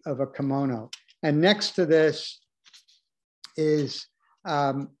anatomy of a kimono. And next to this is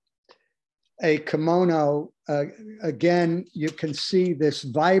a kimono. Again, you can see this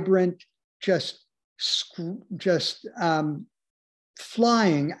vibrant, just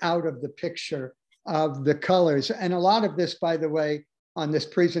flying out of the picture of the colors. And a lot of this, by the way, on this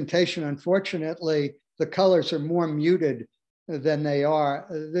presentation, unfortunately, the colors are more muted than they are.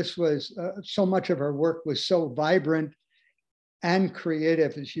 This was, so much of her work was so vibrant and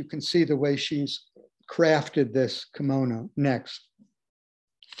creative, as you can see the way she's crafted this kimono. Next.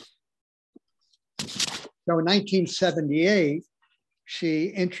 So in 1978, she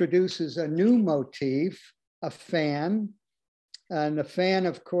introduces a new motif, a fan. And the fan,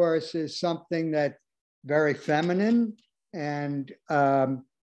 of course, is something that's very feminine and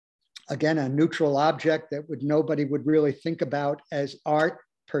again, a neutral object that nobody would really think about as art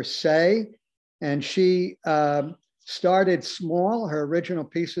per se. And she started small. Her original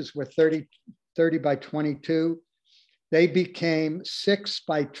pieces were 30 by 22. They became 6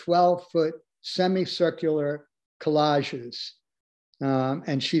 by 12 foot semicircular collages.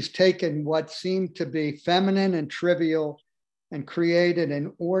 And she's taken what seemed to be feminine and trivial and created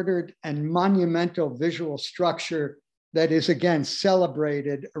an ordered and monumental visual structure that is, again,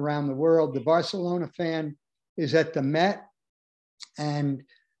 celebrated around the world. The Barcelona fan is at the Met, and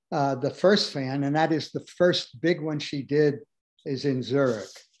the first fan, and that is the first big one she did, is in Zurich.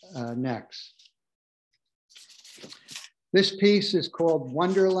 Next. This piece is called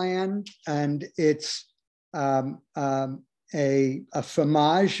Wonderland, and it's a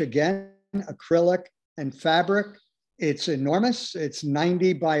fromage, again, acrylic and fabric. It's enormous. It's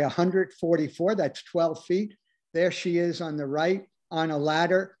 90 by 144. That's 12 feet. There she is on the right on a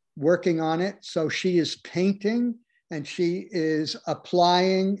ladder working on it. So she is painting and she is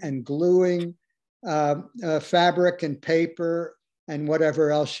applying and gluing fabric and paper and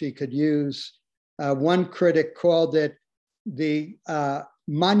whatever else she could use. One critic called it the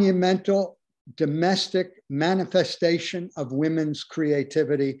monumental domestic manifestation of women's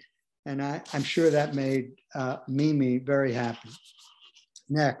creativity. And I'm sure that made Mimi very happy.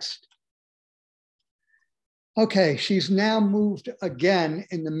 Next. Okay, she's now moved again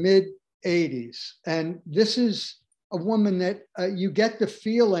in the mid-80s. And this is a woman that you get the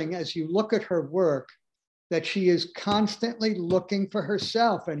feeling as you look at her work that she is constantly looking for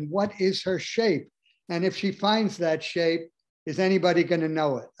herself and what is her shape. And if she finds that shape, is anybody going to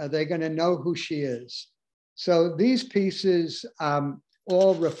know it? Are they going to know who she is? So these pieces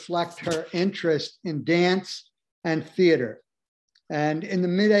all reflect her interest in dance and theater. And in the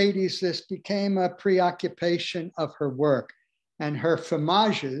mid-80s, this became a preoccupation of her work. And her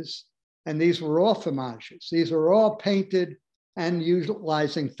fromages, and these were all fromages, these were all painted and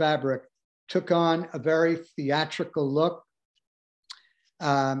utilizing fabric, took on a very theatrical look.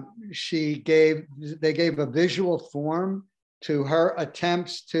 they gave a visual form to her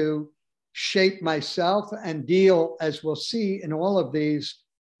attempts to shape myself and deal, as we'll see in all of these,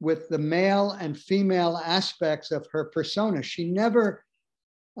 with the male and female aspects of her persona. She never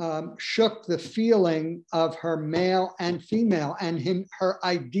shook the feeling of her male and female, and her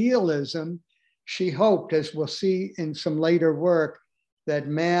idealism. She hoped, as we'll see in some later work, that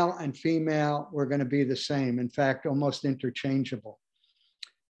male and female were going to be the same, in fact, almost interchangeable.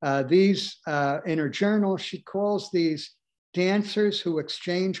 These, in her journal, she calls these dancers who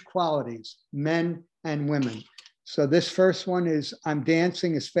exchange qualities, men and women. So this first one is, I'm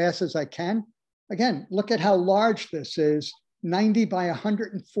dancing as fast as I can. Again, look at how large this is, 90 by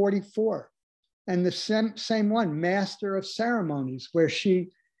 144. And the same one, Master of Ceremonies, where she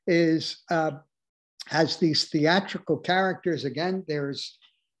is, has these theatrical characters. Again, there's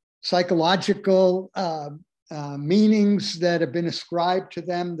psychological meanings that have been ascribed to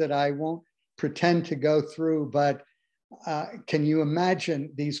them that I won't pretend to go through, but can you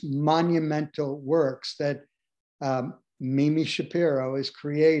imagine these monumental works that Mimi Schapiro is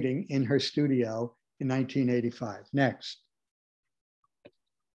creating in her studio in 1985? Next.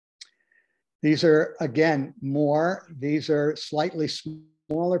 These are, again, these are slightly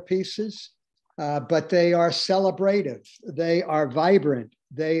smaller pieces, but they are celebrative. They are vibrant.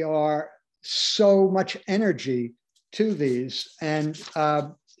 They are so much energy to these. And,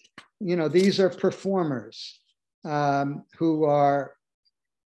 you know, these are performers who are,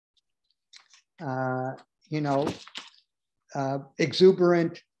 you know,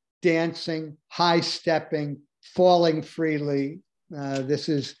 exuberant, dancing, high stepping, falling freely. This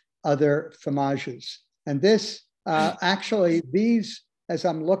is other fromages. And this, actually, these, as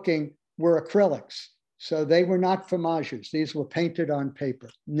I'm looking, were acrylics. So they were not fromages. These were painted on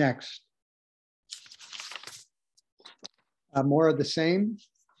paper. Next. More of the same,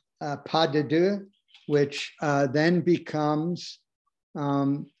 pas de deux, which then becomes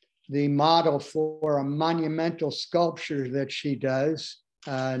the model for a monumental sculpture that she does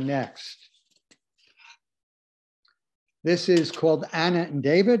next. This is called Anna and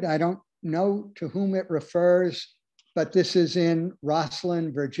David. I don't know to whom it refers, but this is in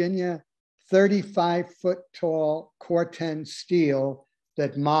Rosslyn, Virginia, 35-foot tall Corten steel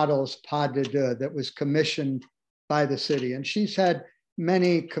that models pas de deux, that was commissioned by the city. And she's had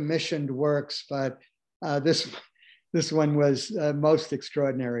many commissioned works, but this one was most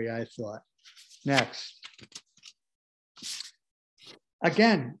extraordinary, I thought. Next.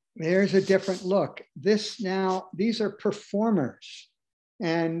 Again, here's a different look. These are performers,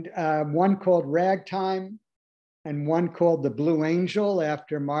 and one called Ragtime and one called The Blue Angel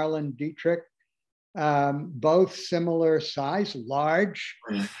after Marlene Dietrich, both similar size, large,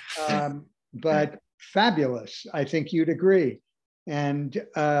 but fabulous. I think you'd agree. And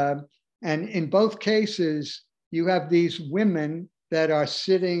in both cases, you have these women that are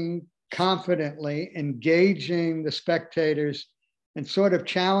sitting confidently, engaging the spectators and sort of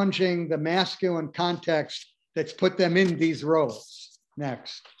challenging the masculine context that's put them in these roles.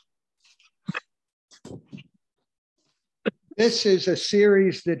 Next. This is a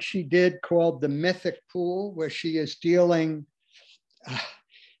series that she did called The Mythic Pool, where she is dealing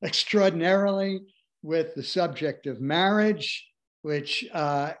extraordinarily with the subject of marriage, which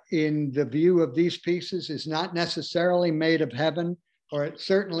in the view of these pieces is not necessarily made of heaven, or it's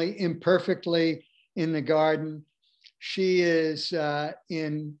certainly imperfectly in the garden. She is on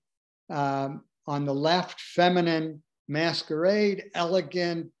the left, feminine masquerade,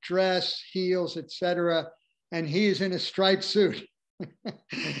 elegant dress, heels, etc. And he is in a striped suit,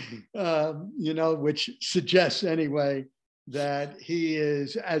 you know, which suggests anyway that he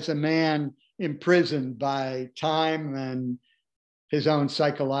is, as a man, imprisoned by time and his own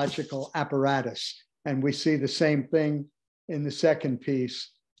psychological apparatus. And we see the same thing in the second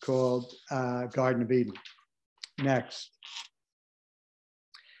piece called Garden of Eden. Next.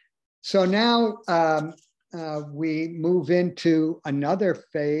 So now we move into another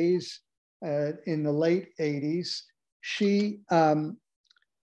phase in the late 80s. She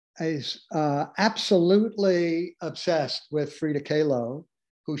is absolutely obsessed with Frida Kahlo,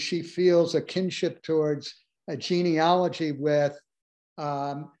 who she feels a kinship towards, a genealogy with.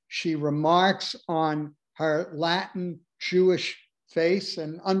 She remarks on her Latin Jewish face,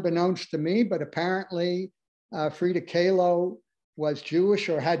 and unbeknownst to me, but apparently Frida Kahlo was Jewish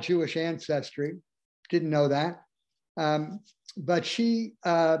or had Jewish ancestry. Didn't know that. But she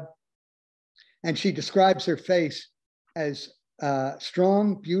describes her face as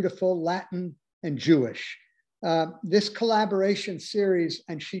strong, beautiful, Latin, and Jewish. This collaboration series,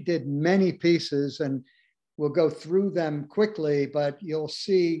 and she did many pieces, and we'll go through them quickly, but you'll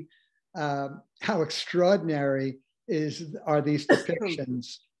see how extraordinary are these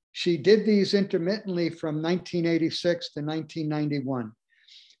depictions. She did these intermittently from 1986 to 1991.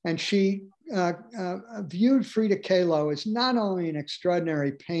 And she viewed Frida Kahlo as not only an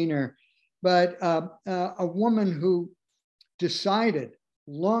extraordinary painter, but a woman who decided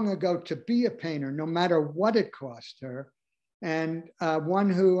long ago to be a painter, no matter what it cost her, and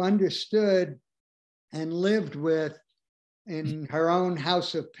one who understood and lived with, in her own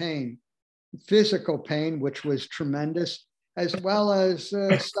house of pain, physical pain, which was tremendous, as well as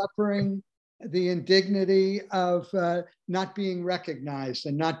suffering the indignity of not being recognized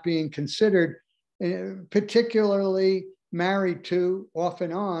and not being considered, particularly married to, off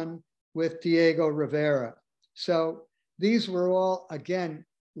and on, with Diego Rivera. So these were all, again,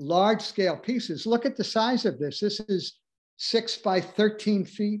 large scale pieces. Look at the size of this. This is 6 by 13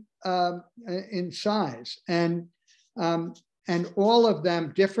 feet in size. And all of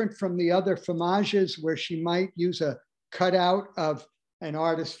them different from the other fromages where she might use a cutout of an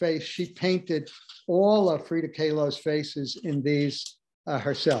artist's face. She painted all of Frida Kahlo's faces in these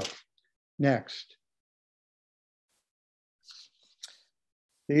herself. Next.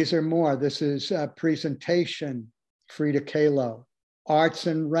 These are more. This is a presentation, Frida Kahlo. Arts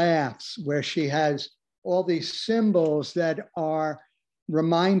and Rafts, where she has all these symbols that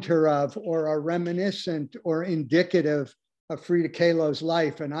remind her of or are reminiscent or indicative of Frida Kahlo's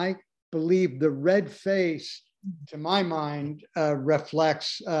life. And I believe the red face, to my mind,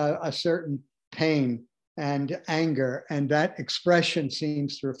 reflects a certain pain and anger, and that expression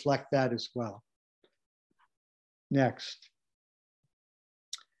seems to reflect that as well. Next.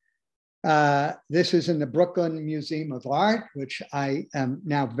 This is in the Brooklyn Museum of Art, which I am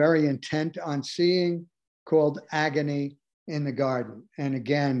now very intent on seeing, called Agony in the Garden. And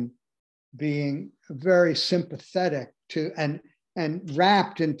again, being very sympathetic to, and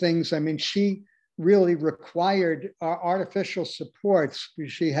wrapped in things. I mean, she really required artificial supports.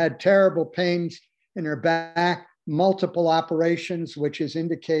 She had terrible pains in her back, multiple operations, which is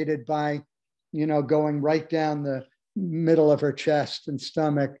indicated by, going right down the middle of her chest and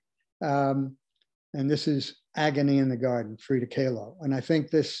stomach. And this is Agony in the Garden, Frida Kahlo. And I think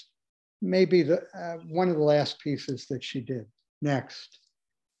this may be one of the last pieces that she did. Next.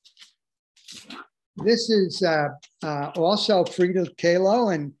 This is also Frida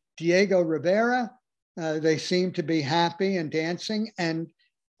Kahlo and Diego Rivera. They seem to be happy and dancing, and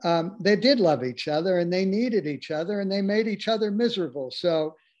they did love each other, and they needed each other, and they made each other miserable.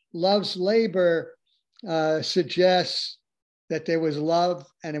 So love's labor suggests that there was love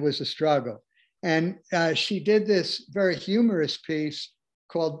and it was a struggle. And she did this very humorous piece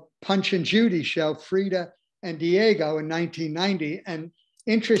called Punch and Judy Show, Frida and Diego, in 1990. And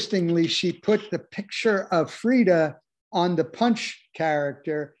interestingly, she put the picture of Frida on the Punch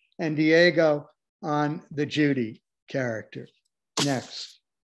character and Diego on the Judy character. Next.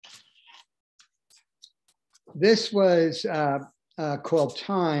 This was called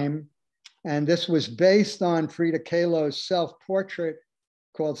Time, and this was based on Frida Kahlo's self-portrait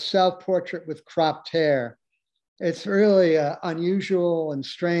called Self-Portrait with Cropped Hair. It's really unusual and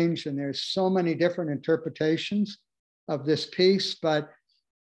strange, and there's so many different interpretations of this piece, but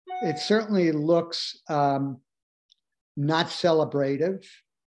it certainly looks not celebrative.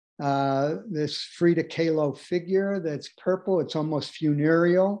 This Frida Kahlo figure that's purple, it's almost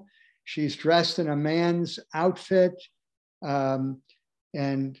funereal. She's dressed in a man's outfit,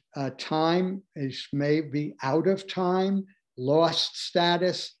 and time is maybe out of time, lost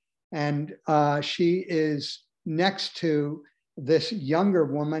status, and she is next to this younger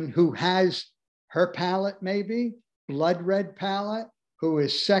woman who has her palette, maybe blood red palette, who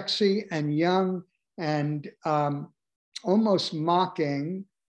is sexy and young and almost mocking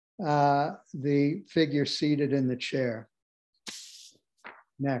the figure seated in the chair.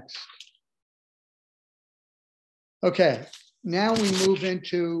 Next. Okay, now we move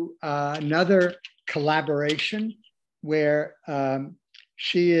into another collaboration where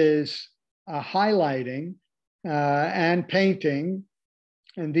she is highlighting and painting,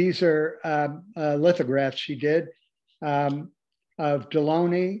 and these are lithographs she did of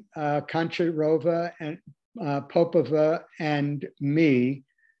Deloni, Koncharova, and Popova, and me.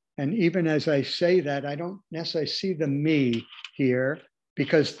 And even as I say that, I don't necessarily see the me here,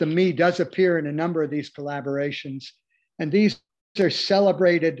 because the me does appear in a number of these collaborations. And these are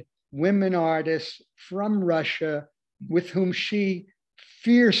celebrated women artists from Russia with whom she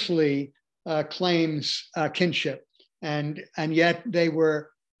fiercely claims kinship. And yet they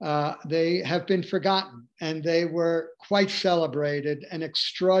have been forgotten, and they were quite celebrated and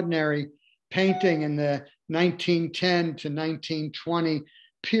extraordinary painting in the 1910 to 1920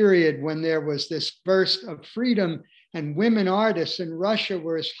 period when there was this burst of freedom, and women artists in Russia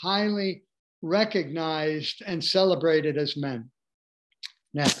were as highly recognized and celebrated as men.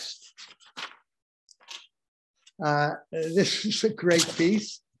 Next. This is a great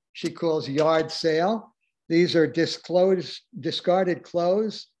piece she calls Yard Sale. These are discarded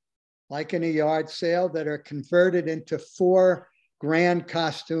clothes, like in a yard sale, that are converted into 4 grand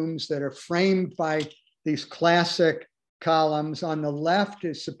costumes that are framed by these classic columns. On the left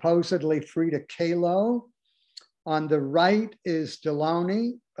is supposedly Frida Kahlo. On the right is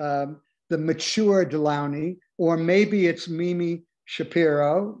Delaunay, the mature Delaunay, or maybe it's Miriam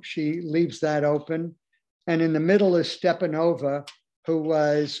Schapiro. She leaves that open. And in the middle is Stepanova, who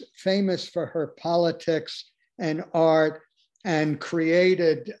was famous for her politics and art and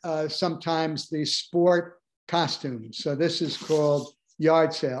created sometimes these sport costumes. So this is called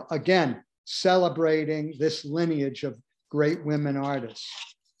Yard Sale. Again, celebrating this lineage of great women artists.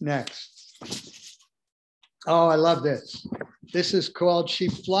 Next. Oh, I love this. This is called She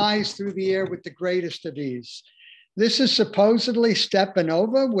Flies Through the Air with the Greatest of Ease. This is supposedly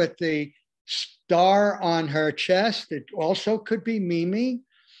Stepanova with the star on her chest. It also could be Mimi,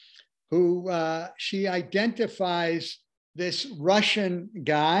 who she identifies this Russian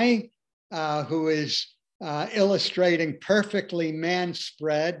guy who is illustrating perfectly man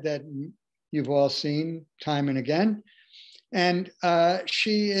spread that you've all seen time and again. And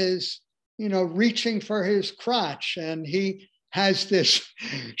she is, reaching for his crotch, and he has this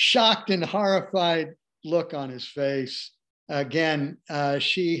shocked and horrified look on his face. Again,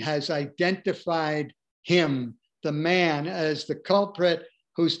 she has identified him, the man, as the culprit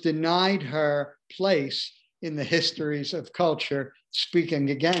who's denied her place in the histories of culture. Speaking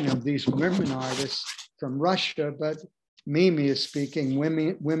again of these women artists from Russia, but Mimi is speaking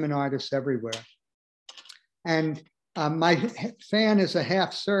women artists everywhere. And my fan is a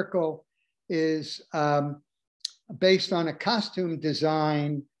half circle is based on a costume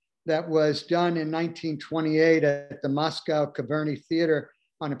design that was done in 1928 at the Moscow Kaverny Theater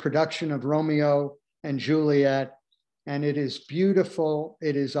on a production of Romeo and Juliet. And it is beautiful,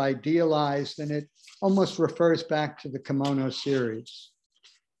 it is idealized, and it almost refers back to the kimono series.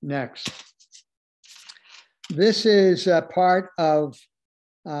 Next. This is a part of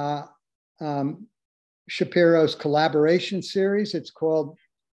Shapiro's collaboration series. It's called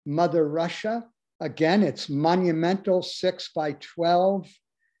Mother Russia. Again, it's monumental, 6 by 12.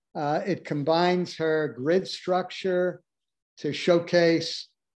 It combines her grid structure to showcase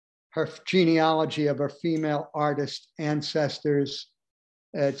her genealogy of her female artist ancestors.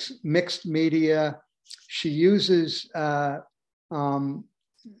 It's mixed media. She uses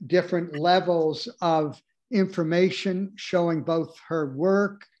different levels of information showing both her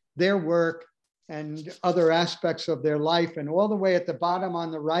work, their work, and other aspects of their life. And all the way at the bottom on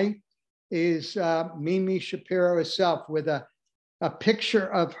the right is Mimi Schapiro herself with a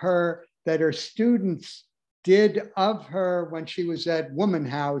picture of her that her students did of her when she was at Woman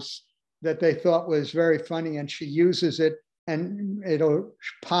House that they thought was very funny, and she uses it, and it'll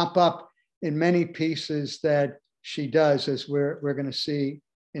pop up in many pieces that she does, as we're going to see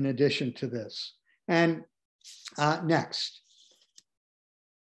in addition to this. And next.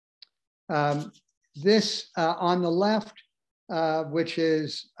 This on the left, which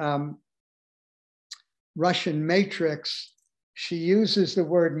is Russian matrix. She uses the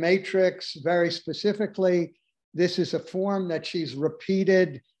word matrix very specifically. This is a form that she's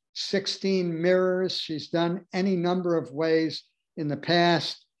repeated 16 mirrors. She's done any number of ways in the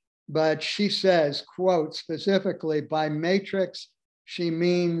past, but she says, quote, specifically, by matrix, she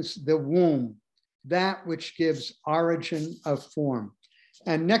means the womb, that which gives origin of form.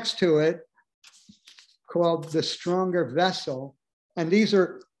 And next to it, called the stronger vessel. And these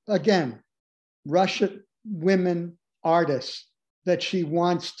are, again, Russian women artists that she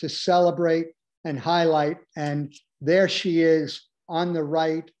wants to celebrate and highlight. And there she is on the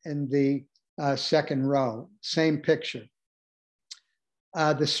right in the second row, same picture.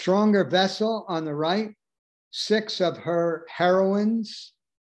 The stronger vessel on the right, 6 of her heroines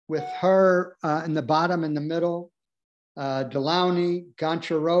with her in the bottom in the middle, Delaunay,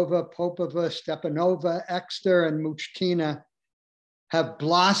 Goncharova, Popova, Stepanova, Exter, and Muchkina have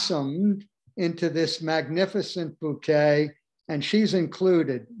blossomed into this magnificent bouquet, and she's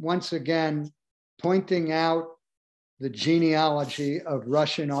included, once again, pointing out the genealogy of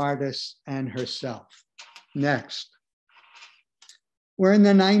Russian artists and herself. Next. We're in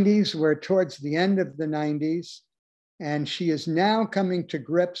the 90s, we're towards the end of the 90s, and she is now coming to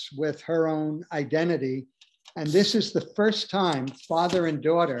grips with her own identity. And this is the first time, father and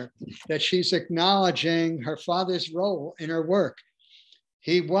daughter, that she's acknowledging her father's role in her work.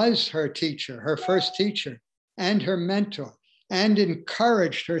 He was her teacher, her first teacher, and her mentor, and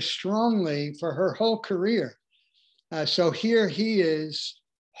encouraged her strongly for her whole career. So here he is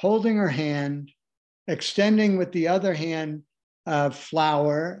holding her hand, extending with the other hand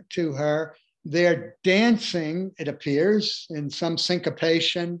flower to her. They're dancing, it appears, in some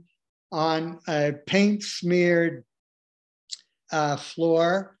syncopation on a paint-smeared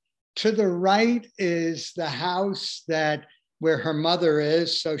floor. To the right is the house where her mother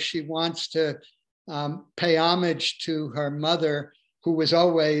is, so she wants to pay homage to her mother, who was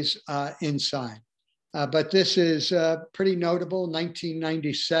always inside. But this is pretty notable,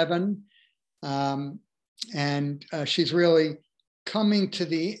 1997. And she's really coming to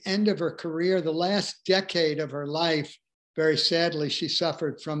the end of her career. The last decade of her life, very sadly, she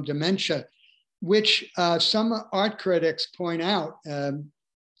suffered from dementia, which some art critics point out,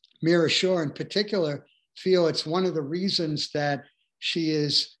 Mira Shore in particular, feel it's one of the reasons that she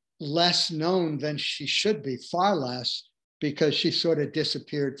is less known than she should be, far less, because she sort of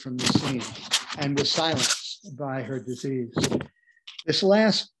disappeared from the scene and was silenced by her disease. This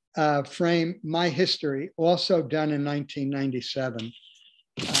last frame, My History, also done in 1997,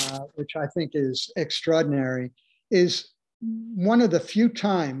 which I think is extraordinary, is one of the few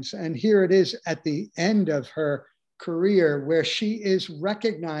times, and here it is at the end of her career, where she is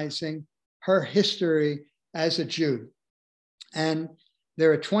recognizing her history as a Jew. And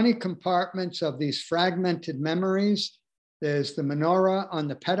there are 20 compartments of these fragmented memories. There's the menorah on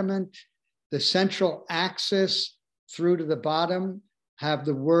the pediment, the central axis through to the bottom have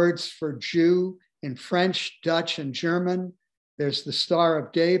the words for Jew in French, Dutch, and German. There's the Star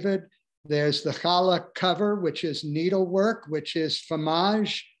of David. There's the challah cover, which is needlework, which is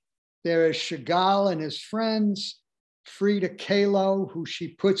fromage. There is Chagall and his friends, Frida Kahlo, who she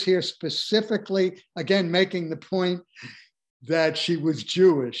puts here specifically, again, making the point that she was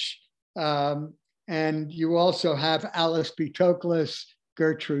Jewish. And you also have Alice B. Toklas,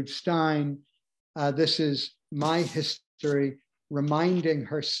 Gertrude Stein. This is My History, reminding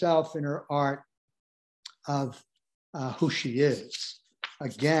herself in her art of who she is.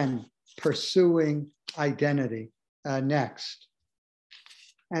 Again, pursuing identity. Next.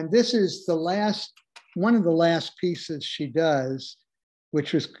 And this is one of the last pieces she does,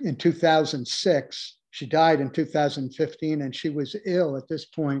 which was in 2006. She died in 2015, and she was ill at this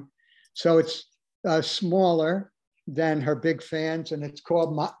point. So it's smaller than her big fans, and it's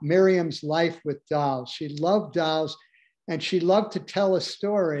called Miriam's Life with Dolls. She loved dolls, and she loved to tell a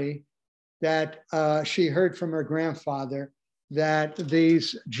story that she heard from her grandfather, that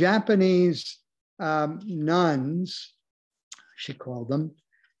these Japanese nuns, she called them,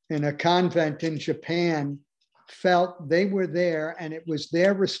 in a convent in Japan, felt they were there and it was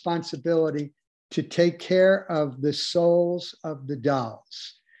their responsibility to take care of the souls of the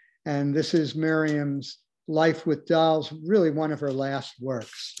dolls. And this is Miriam's Life with Dolls, really one of her last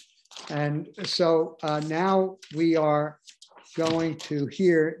works. And so now we are going to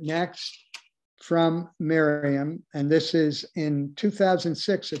hear next from Miriam, and this is in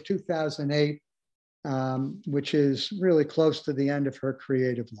 2006 or 2008, which is really close to the end of her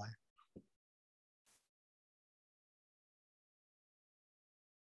creative life.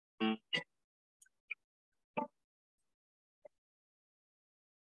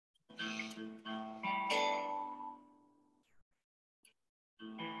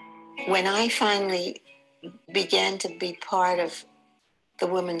 When I finally began to be part of the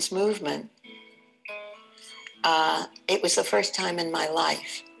women's movement, it was the first time in my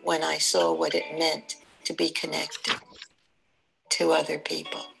life when I saw what it meant to be connected to other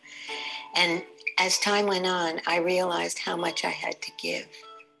people. And as time went on, I realized how much I had to give.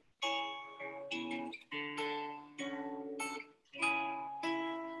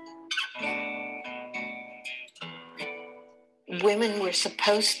 Women were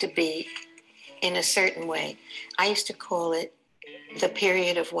supposed to be in a certain way. I used to call it the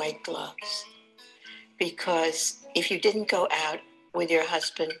period of white gloves, because if you didn't go out with your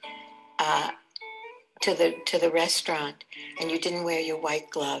husband to the restaurant and you didn't wear your white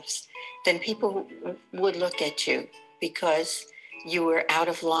gloves, then people would look at you because you were out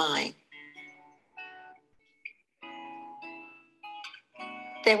of line.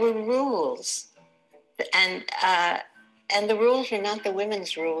 There were rules, and the rules were not the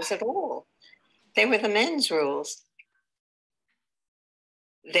women's rules at all. They were the men's rules.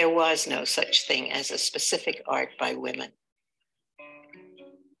 There was no such thing as a specific art by women.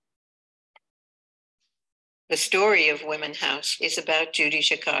 The story of Women House is about Judy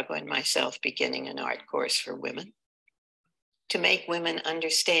Chicago and myself beginning an art course for women to make women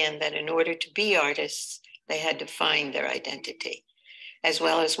understand that in order to be artists, they had to find their identity, as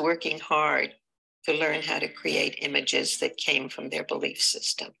well as working hard to learn how to create images that came from their belief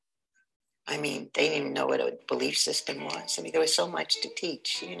system. I mean, they didn't even know what a belief system was. I mean, there was so much to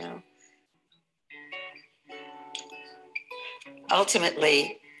teach, you know.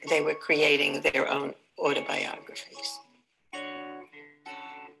 Ultimately, they were creating their own autobiographies.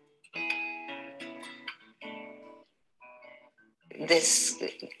 This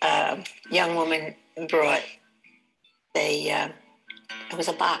young woman brought it was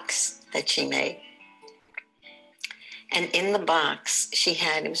a box that she made. And in the box,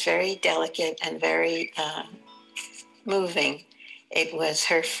 it was very delicate and very moving. It was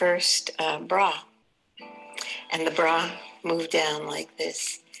her first bra. And the bra moved down like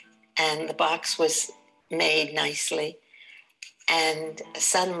this. And the box was made nicely. And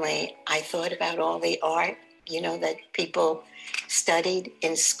suddenly I thought about all the art, you know, that people studied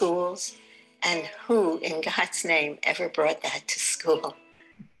in schools, and who in God's name ever brought that to school,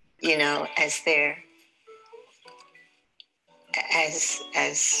 you know, as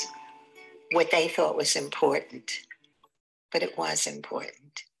what they thought was important. But it was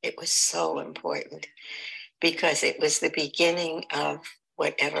important. It was so important because it was the beginning of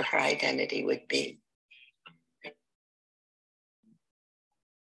whatever her identity would be.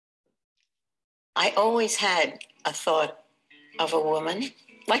 I always had a thought of a woman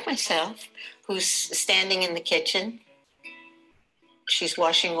like myself who's standing in the kitchen. She's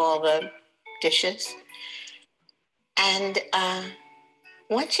washing all the dishes. And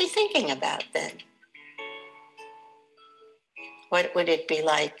what's she thinking about then? What would it be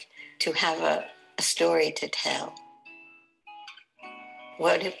like to have a story to tell?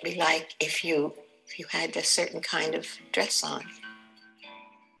 What would it be like if you had a certain kind of dress on?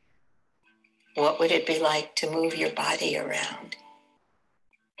 What would it be like to move your body around?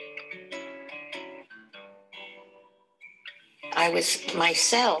 I was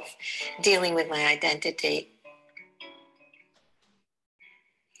myself dealing with my identity.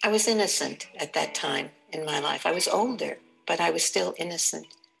 I was innocent at that time in my life. I was older, but I was still innocent.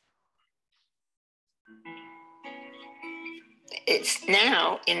 It's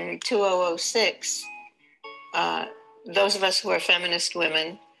now in 2006, those of us who are feminist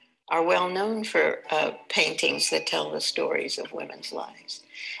women are well known for paintings that tell the stories of women's lives.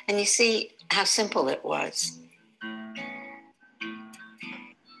 And you see how simple it was.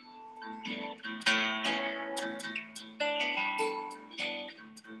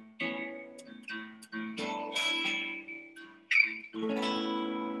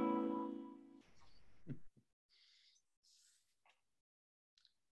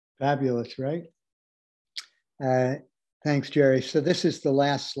 Fabulous, right? Thanks, Jerry. So this is the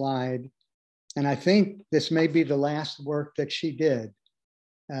last slide. And I think this may be the last work that she did.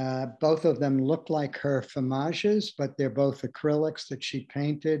 Both of them look like her fromages, but they're both acrylics that she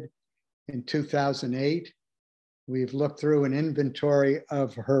painted in 2008. We've looked through an inventory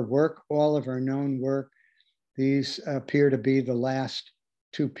of her work, all of her known work. These appear to be the last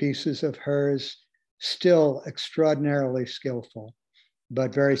two pieces of hers, still extraordinarily skillful,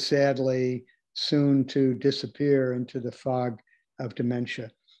 but very sadly soon to disappear into the fog of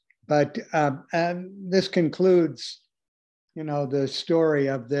dementia. But this concludes, you know, the story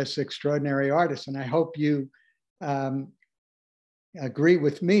of this extraordinary artist. And I hope you agree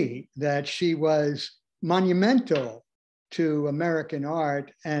with me that she was monumental to American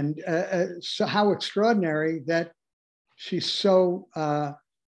art, and so how extraordinary that she's so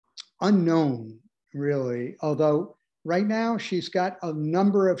unknown, really. Although right now she's got a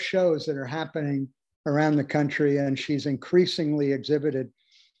number of shows that are happening around the country, and she's increasingly exhibited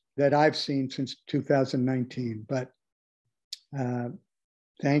that I've seen since 2019. But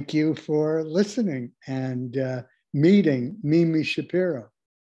thank you for listening and meeting Mimi Schapiro.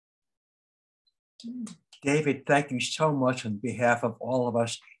 David, thank you so much on behalf of all of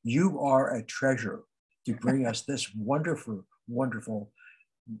us. You are a treasure to bring us this wonderful, wonderful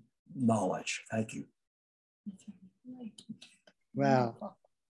knowledge. Thank you. Wow.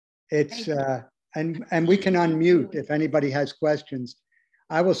 It's, and we can unmute if anybody has questions.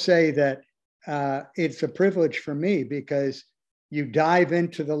 I will say that it's a privilege for me because you dive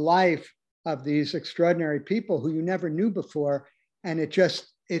into the life of these extraordinary people who you never knew before. And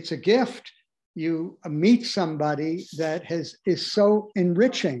it's a gift. You meet somebody that is so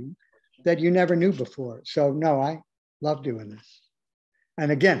enriching that you never knew before. So no, I love doing this.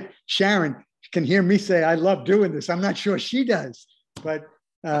 And again, Sharon can hear me say, I love doing this. I'm not sure she does, but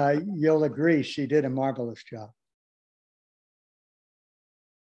you'll agree she did a marvelous job.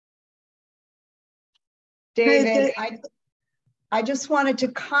 David, I just wanted to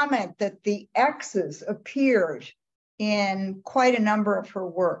comment that the X's appeared in quite a number of her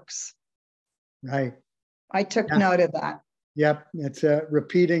works. Right. I took note of that. Yep, it's a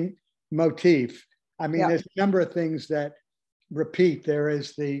repeating motif. I mean, there's a number of things that repeat. There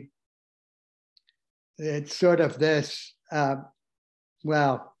is it's sort of this,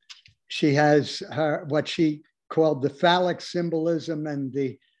 well, she has what she called the phallic symbolism and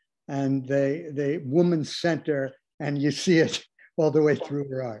the woman center, and you see it all the way through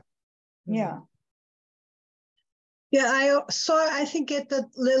her art. Yeah. Yeah, I think at the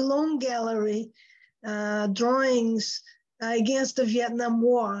Lelong Gallery, drawings against the Vietnam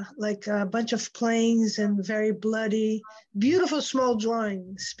War, like a bunch of planes and very bloody, beautiful small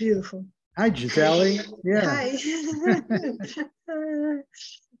drawings, beautiful. Hi, Gisele. Yeah. Hi.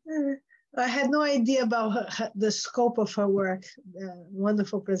 I had no idea about the scope of her work.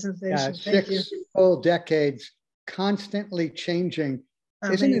 Wonderful presentation. Thank you. 6 full decades, constantly changing.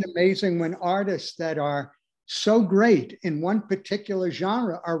 Amazing. Isn't it amazing when artists that are so great in one particular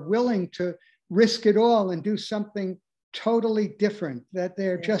genre are willing to risk it all and do something totally different, that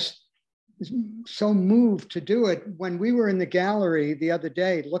they're just so moved to do it. When we were in the gallery the other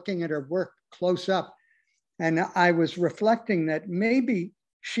day looking at her work close up, and I was reflecting that maybe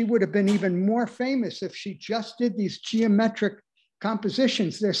she would have been even more famous if she just did these geometric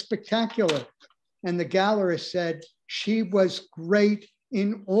compositions. They're spectacular. And the gallerist said she was great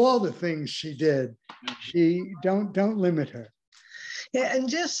in all the things she did. She don't limit her. Yeah, and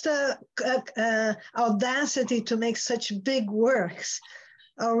just audacity to make such big works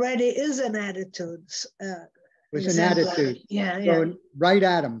already is an attitude. It was an attitude. Yeah, Going right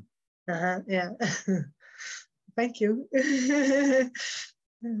at him. Yeah. Thank you.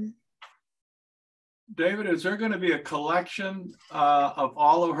 David, is there going to be a collection of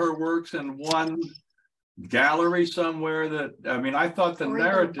all of her works in one gallery somewhere? That, I mean, I thought the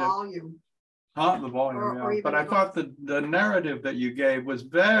narrative, the volume, but I thought the narrative that you gave was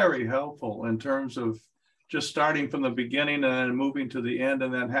very helpful in terms of just starting from the beginning and then moving to the end,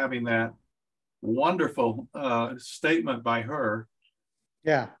 and then having that wonderful statement by her.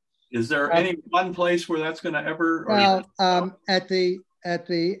 Yeah. Is there any one place where that's going to ever? Well, at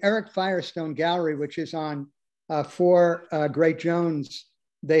the Eric Firestone Gallery, which is on 4 Great Jones,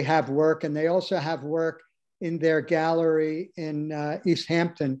 they have work, and they also have work in their gallery in East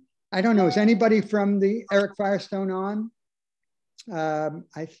Hampton. I don't know, is anybody from the Eric Firestone on?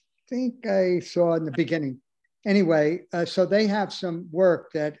 I think I saw in the beginning. Anyway, so they have some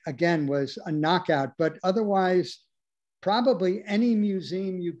work that, again, was a knockout, but otherwise, probably any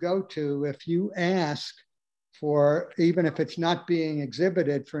museum you go to, if you ask for, even if it's not being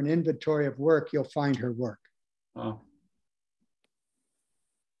exhibited, for an inventory of work, you'll find her work. Oh.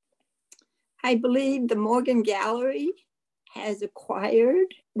 I believe the Morgan Gallery has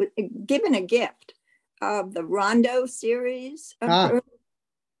acquired, given a gift of the Rondo series of her,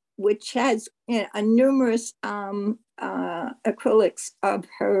 which has a numerous acrylics of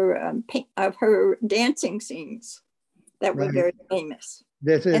her dancing scenes that were very famous.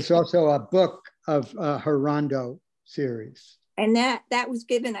 There's also a book of her Rondo series. And that was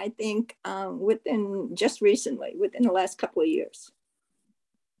given, I think, within the last couple of years.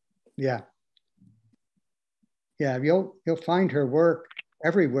 Yeah. Yeah, you'll find her work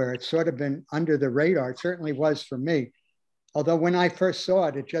everywhere. It's sort of been under the radar. It certainly was for me. Although when I first saw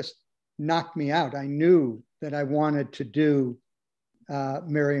it, it just knocked me out. I knew that I wanted to do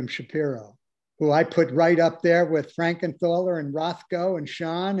Miriam Schapiro, who I put right up there with Frankenthaler and Rothko and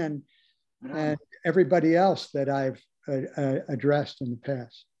Sean and everybody else that I've addressed in the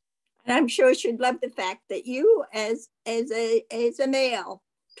past. And I'm sure she'd love the fact that you, as a male,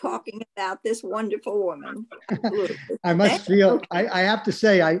 talking about this wonderful woman. I must feel, I have to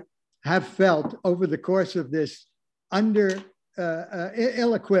say, I have felt over the course of this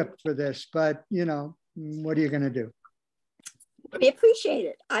ill-equipped for this, but you know, what are you going to do? We appreciate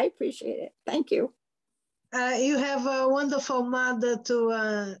it. I appreciate it. Thank you. You have a wonderful mother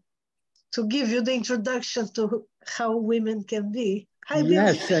to give you the introduction to how women can be. Hi,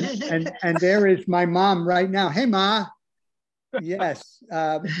 yes, and there is my mom right now. Hey, Ma. Yes,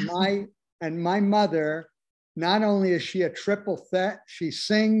 my mother, not only is she a triple threat, she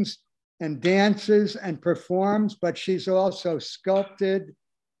sings and dances and performs, but she's also sculpted,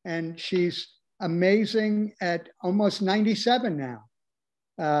 and she's amazing at almost 97 now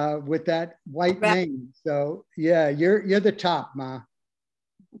with that white mane. So yeah, you're the top, Ma.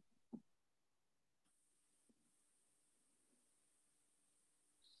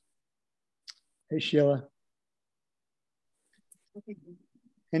 Hey, Sheila.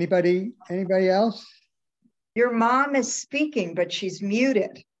 Anybody else? Your mom is speaking, but she's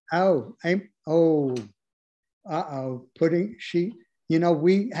muted. Oh,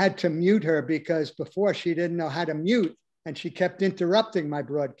 we had to mute her because before she didn't know how to mute and she kept interrupting my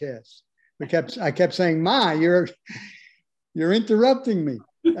broadcast. I kept saying, Ma, you're interrupting me.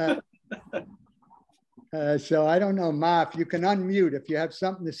 So I don't know, Ma, if you can unmute, if you have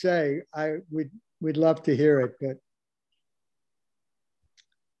something to say, we'd love to hear it, but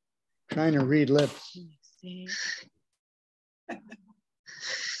trying to read lips.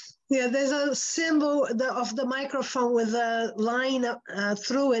 Yeah, there's a symbol of the microphone with a line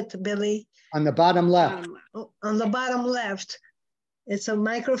through it, Billy. On the bottom left. On the bottom left. It's a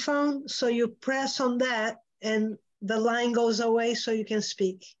microphone, so you press on that and the line goes away so you can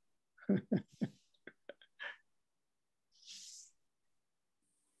speak.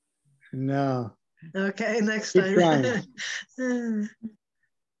 No. Okay, next Keep time. trying.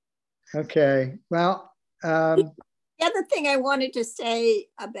 Okay, well. The other thing I wanted to say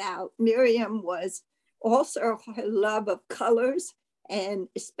about Miriam was also her love of colors, and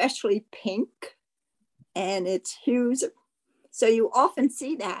especially pink and its hues. So you often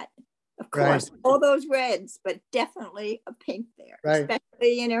see that, of course, right. All those reds, but definitely a pink there, right.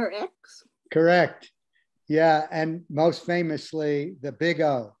 Especially in her X. Correct. Yeah, and most famously, the big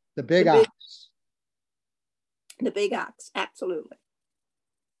O, the big ox. The big ox, absolutely.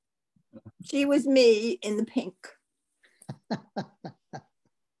 She was me in the pink.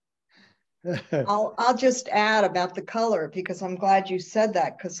 I'll just add about the color because I'm glad you said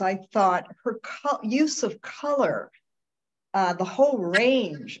that, because I thought her use of color, the whole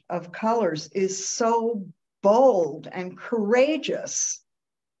range of colors is so bold and courageous,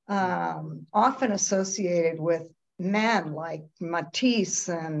 often associated with men like Matisse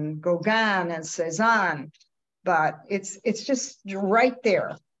and Gauguin and Cézanne, but it's just right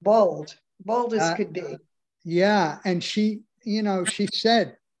there, bold as could be. Yeah, and she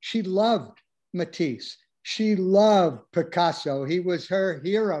said she loved Matisse. She loved Picasso. He was her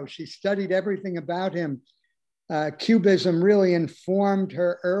hero. She studied everything about him. Cubism really informed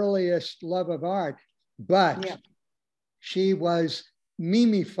her earliest love of art, but she was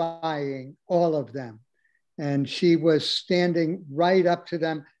mimifying all of them. And she was standing right up to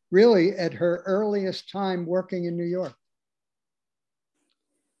them, really at her earliest time working in New York.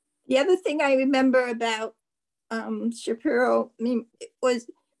 The other thing I remember about Schapiro was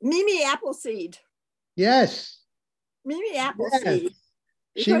Mimi Appleseed. Yes. Mimi Appleseed. Yes.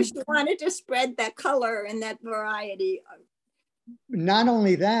 Because she wanted to spread that color and that variety. Not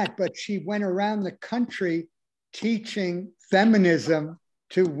only that, but she went around the country teaching feminism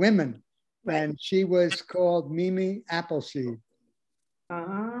to women. Right. And she was called Mimi Appleseed.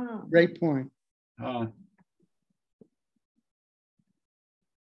 Great point.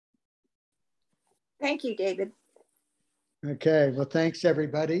 Thank you, David. Okay, well, thanks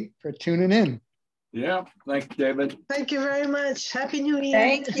everybody for tuning in. Yeah, thank you, David. Thank you very much. Happy New Year.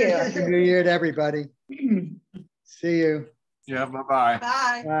 Thank you. Happy New Year to everybody. See you. Yeah, bye-bye.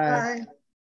 Bye. Bye. Bye.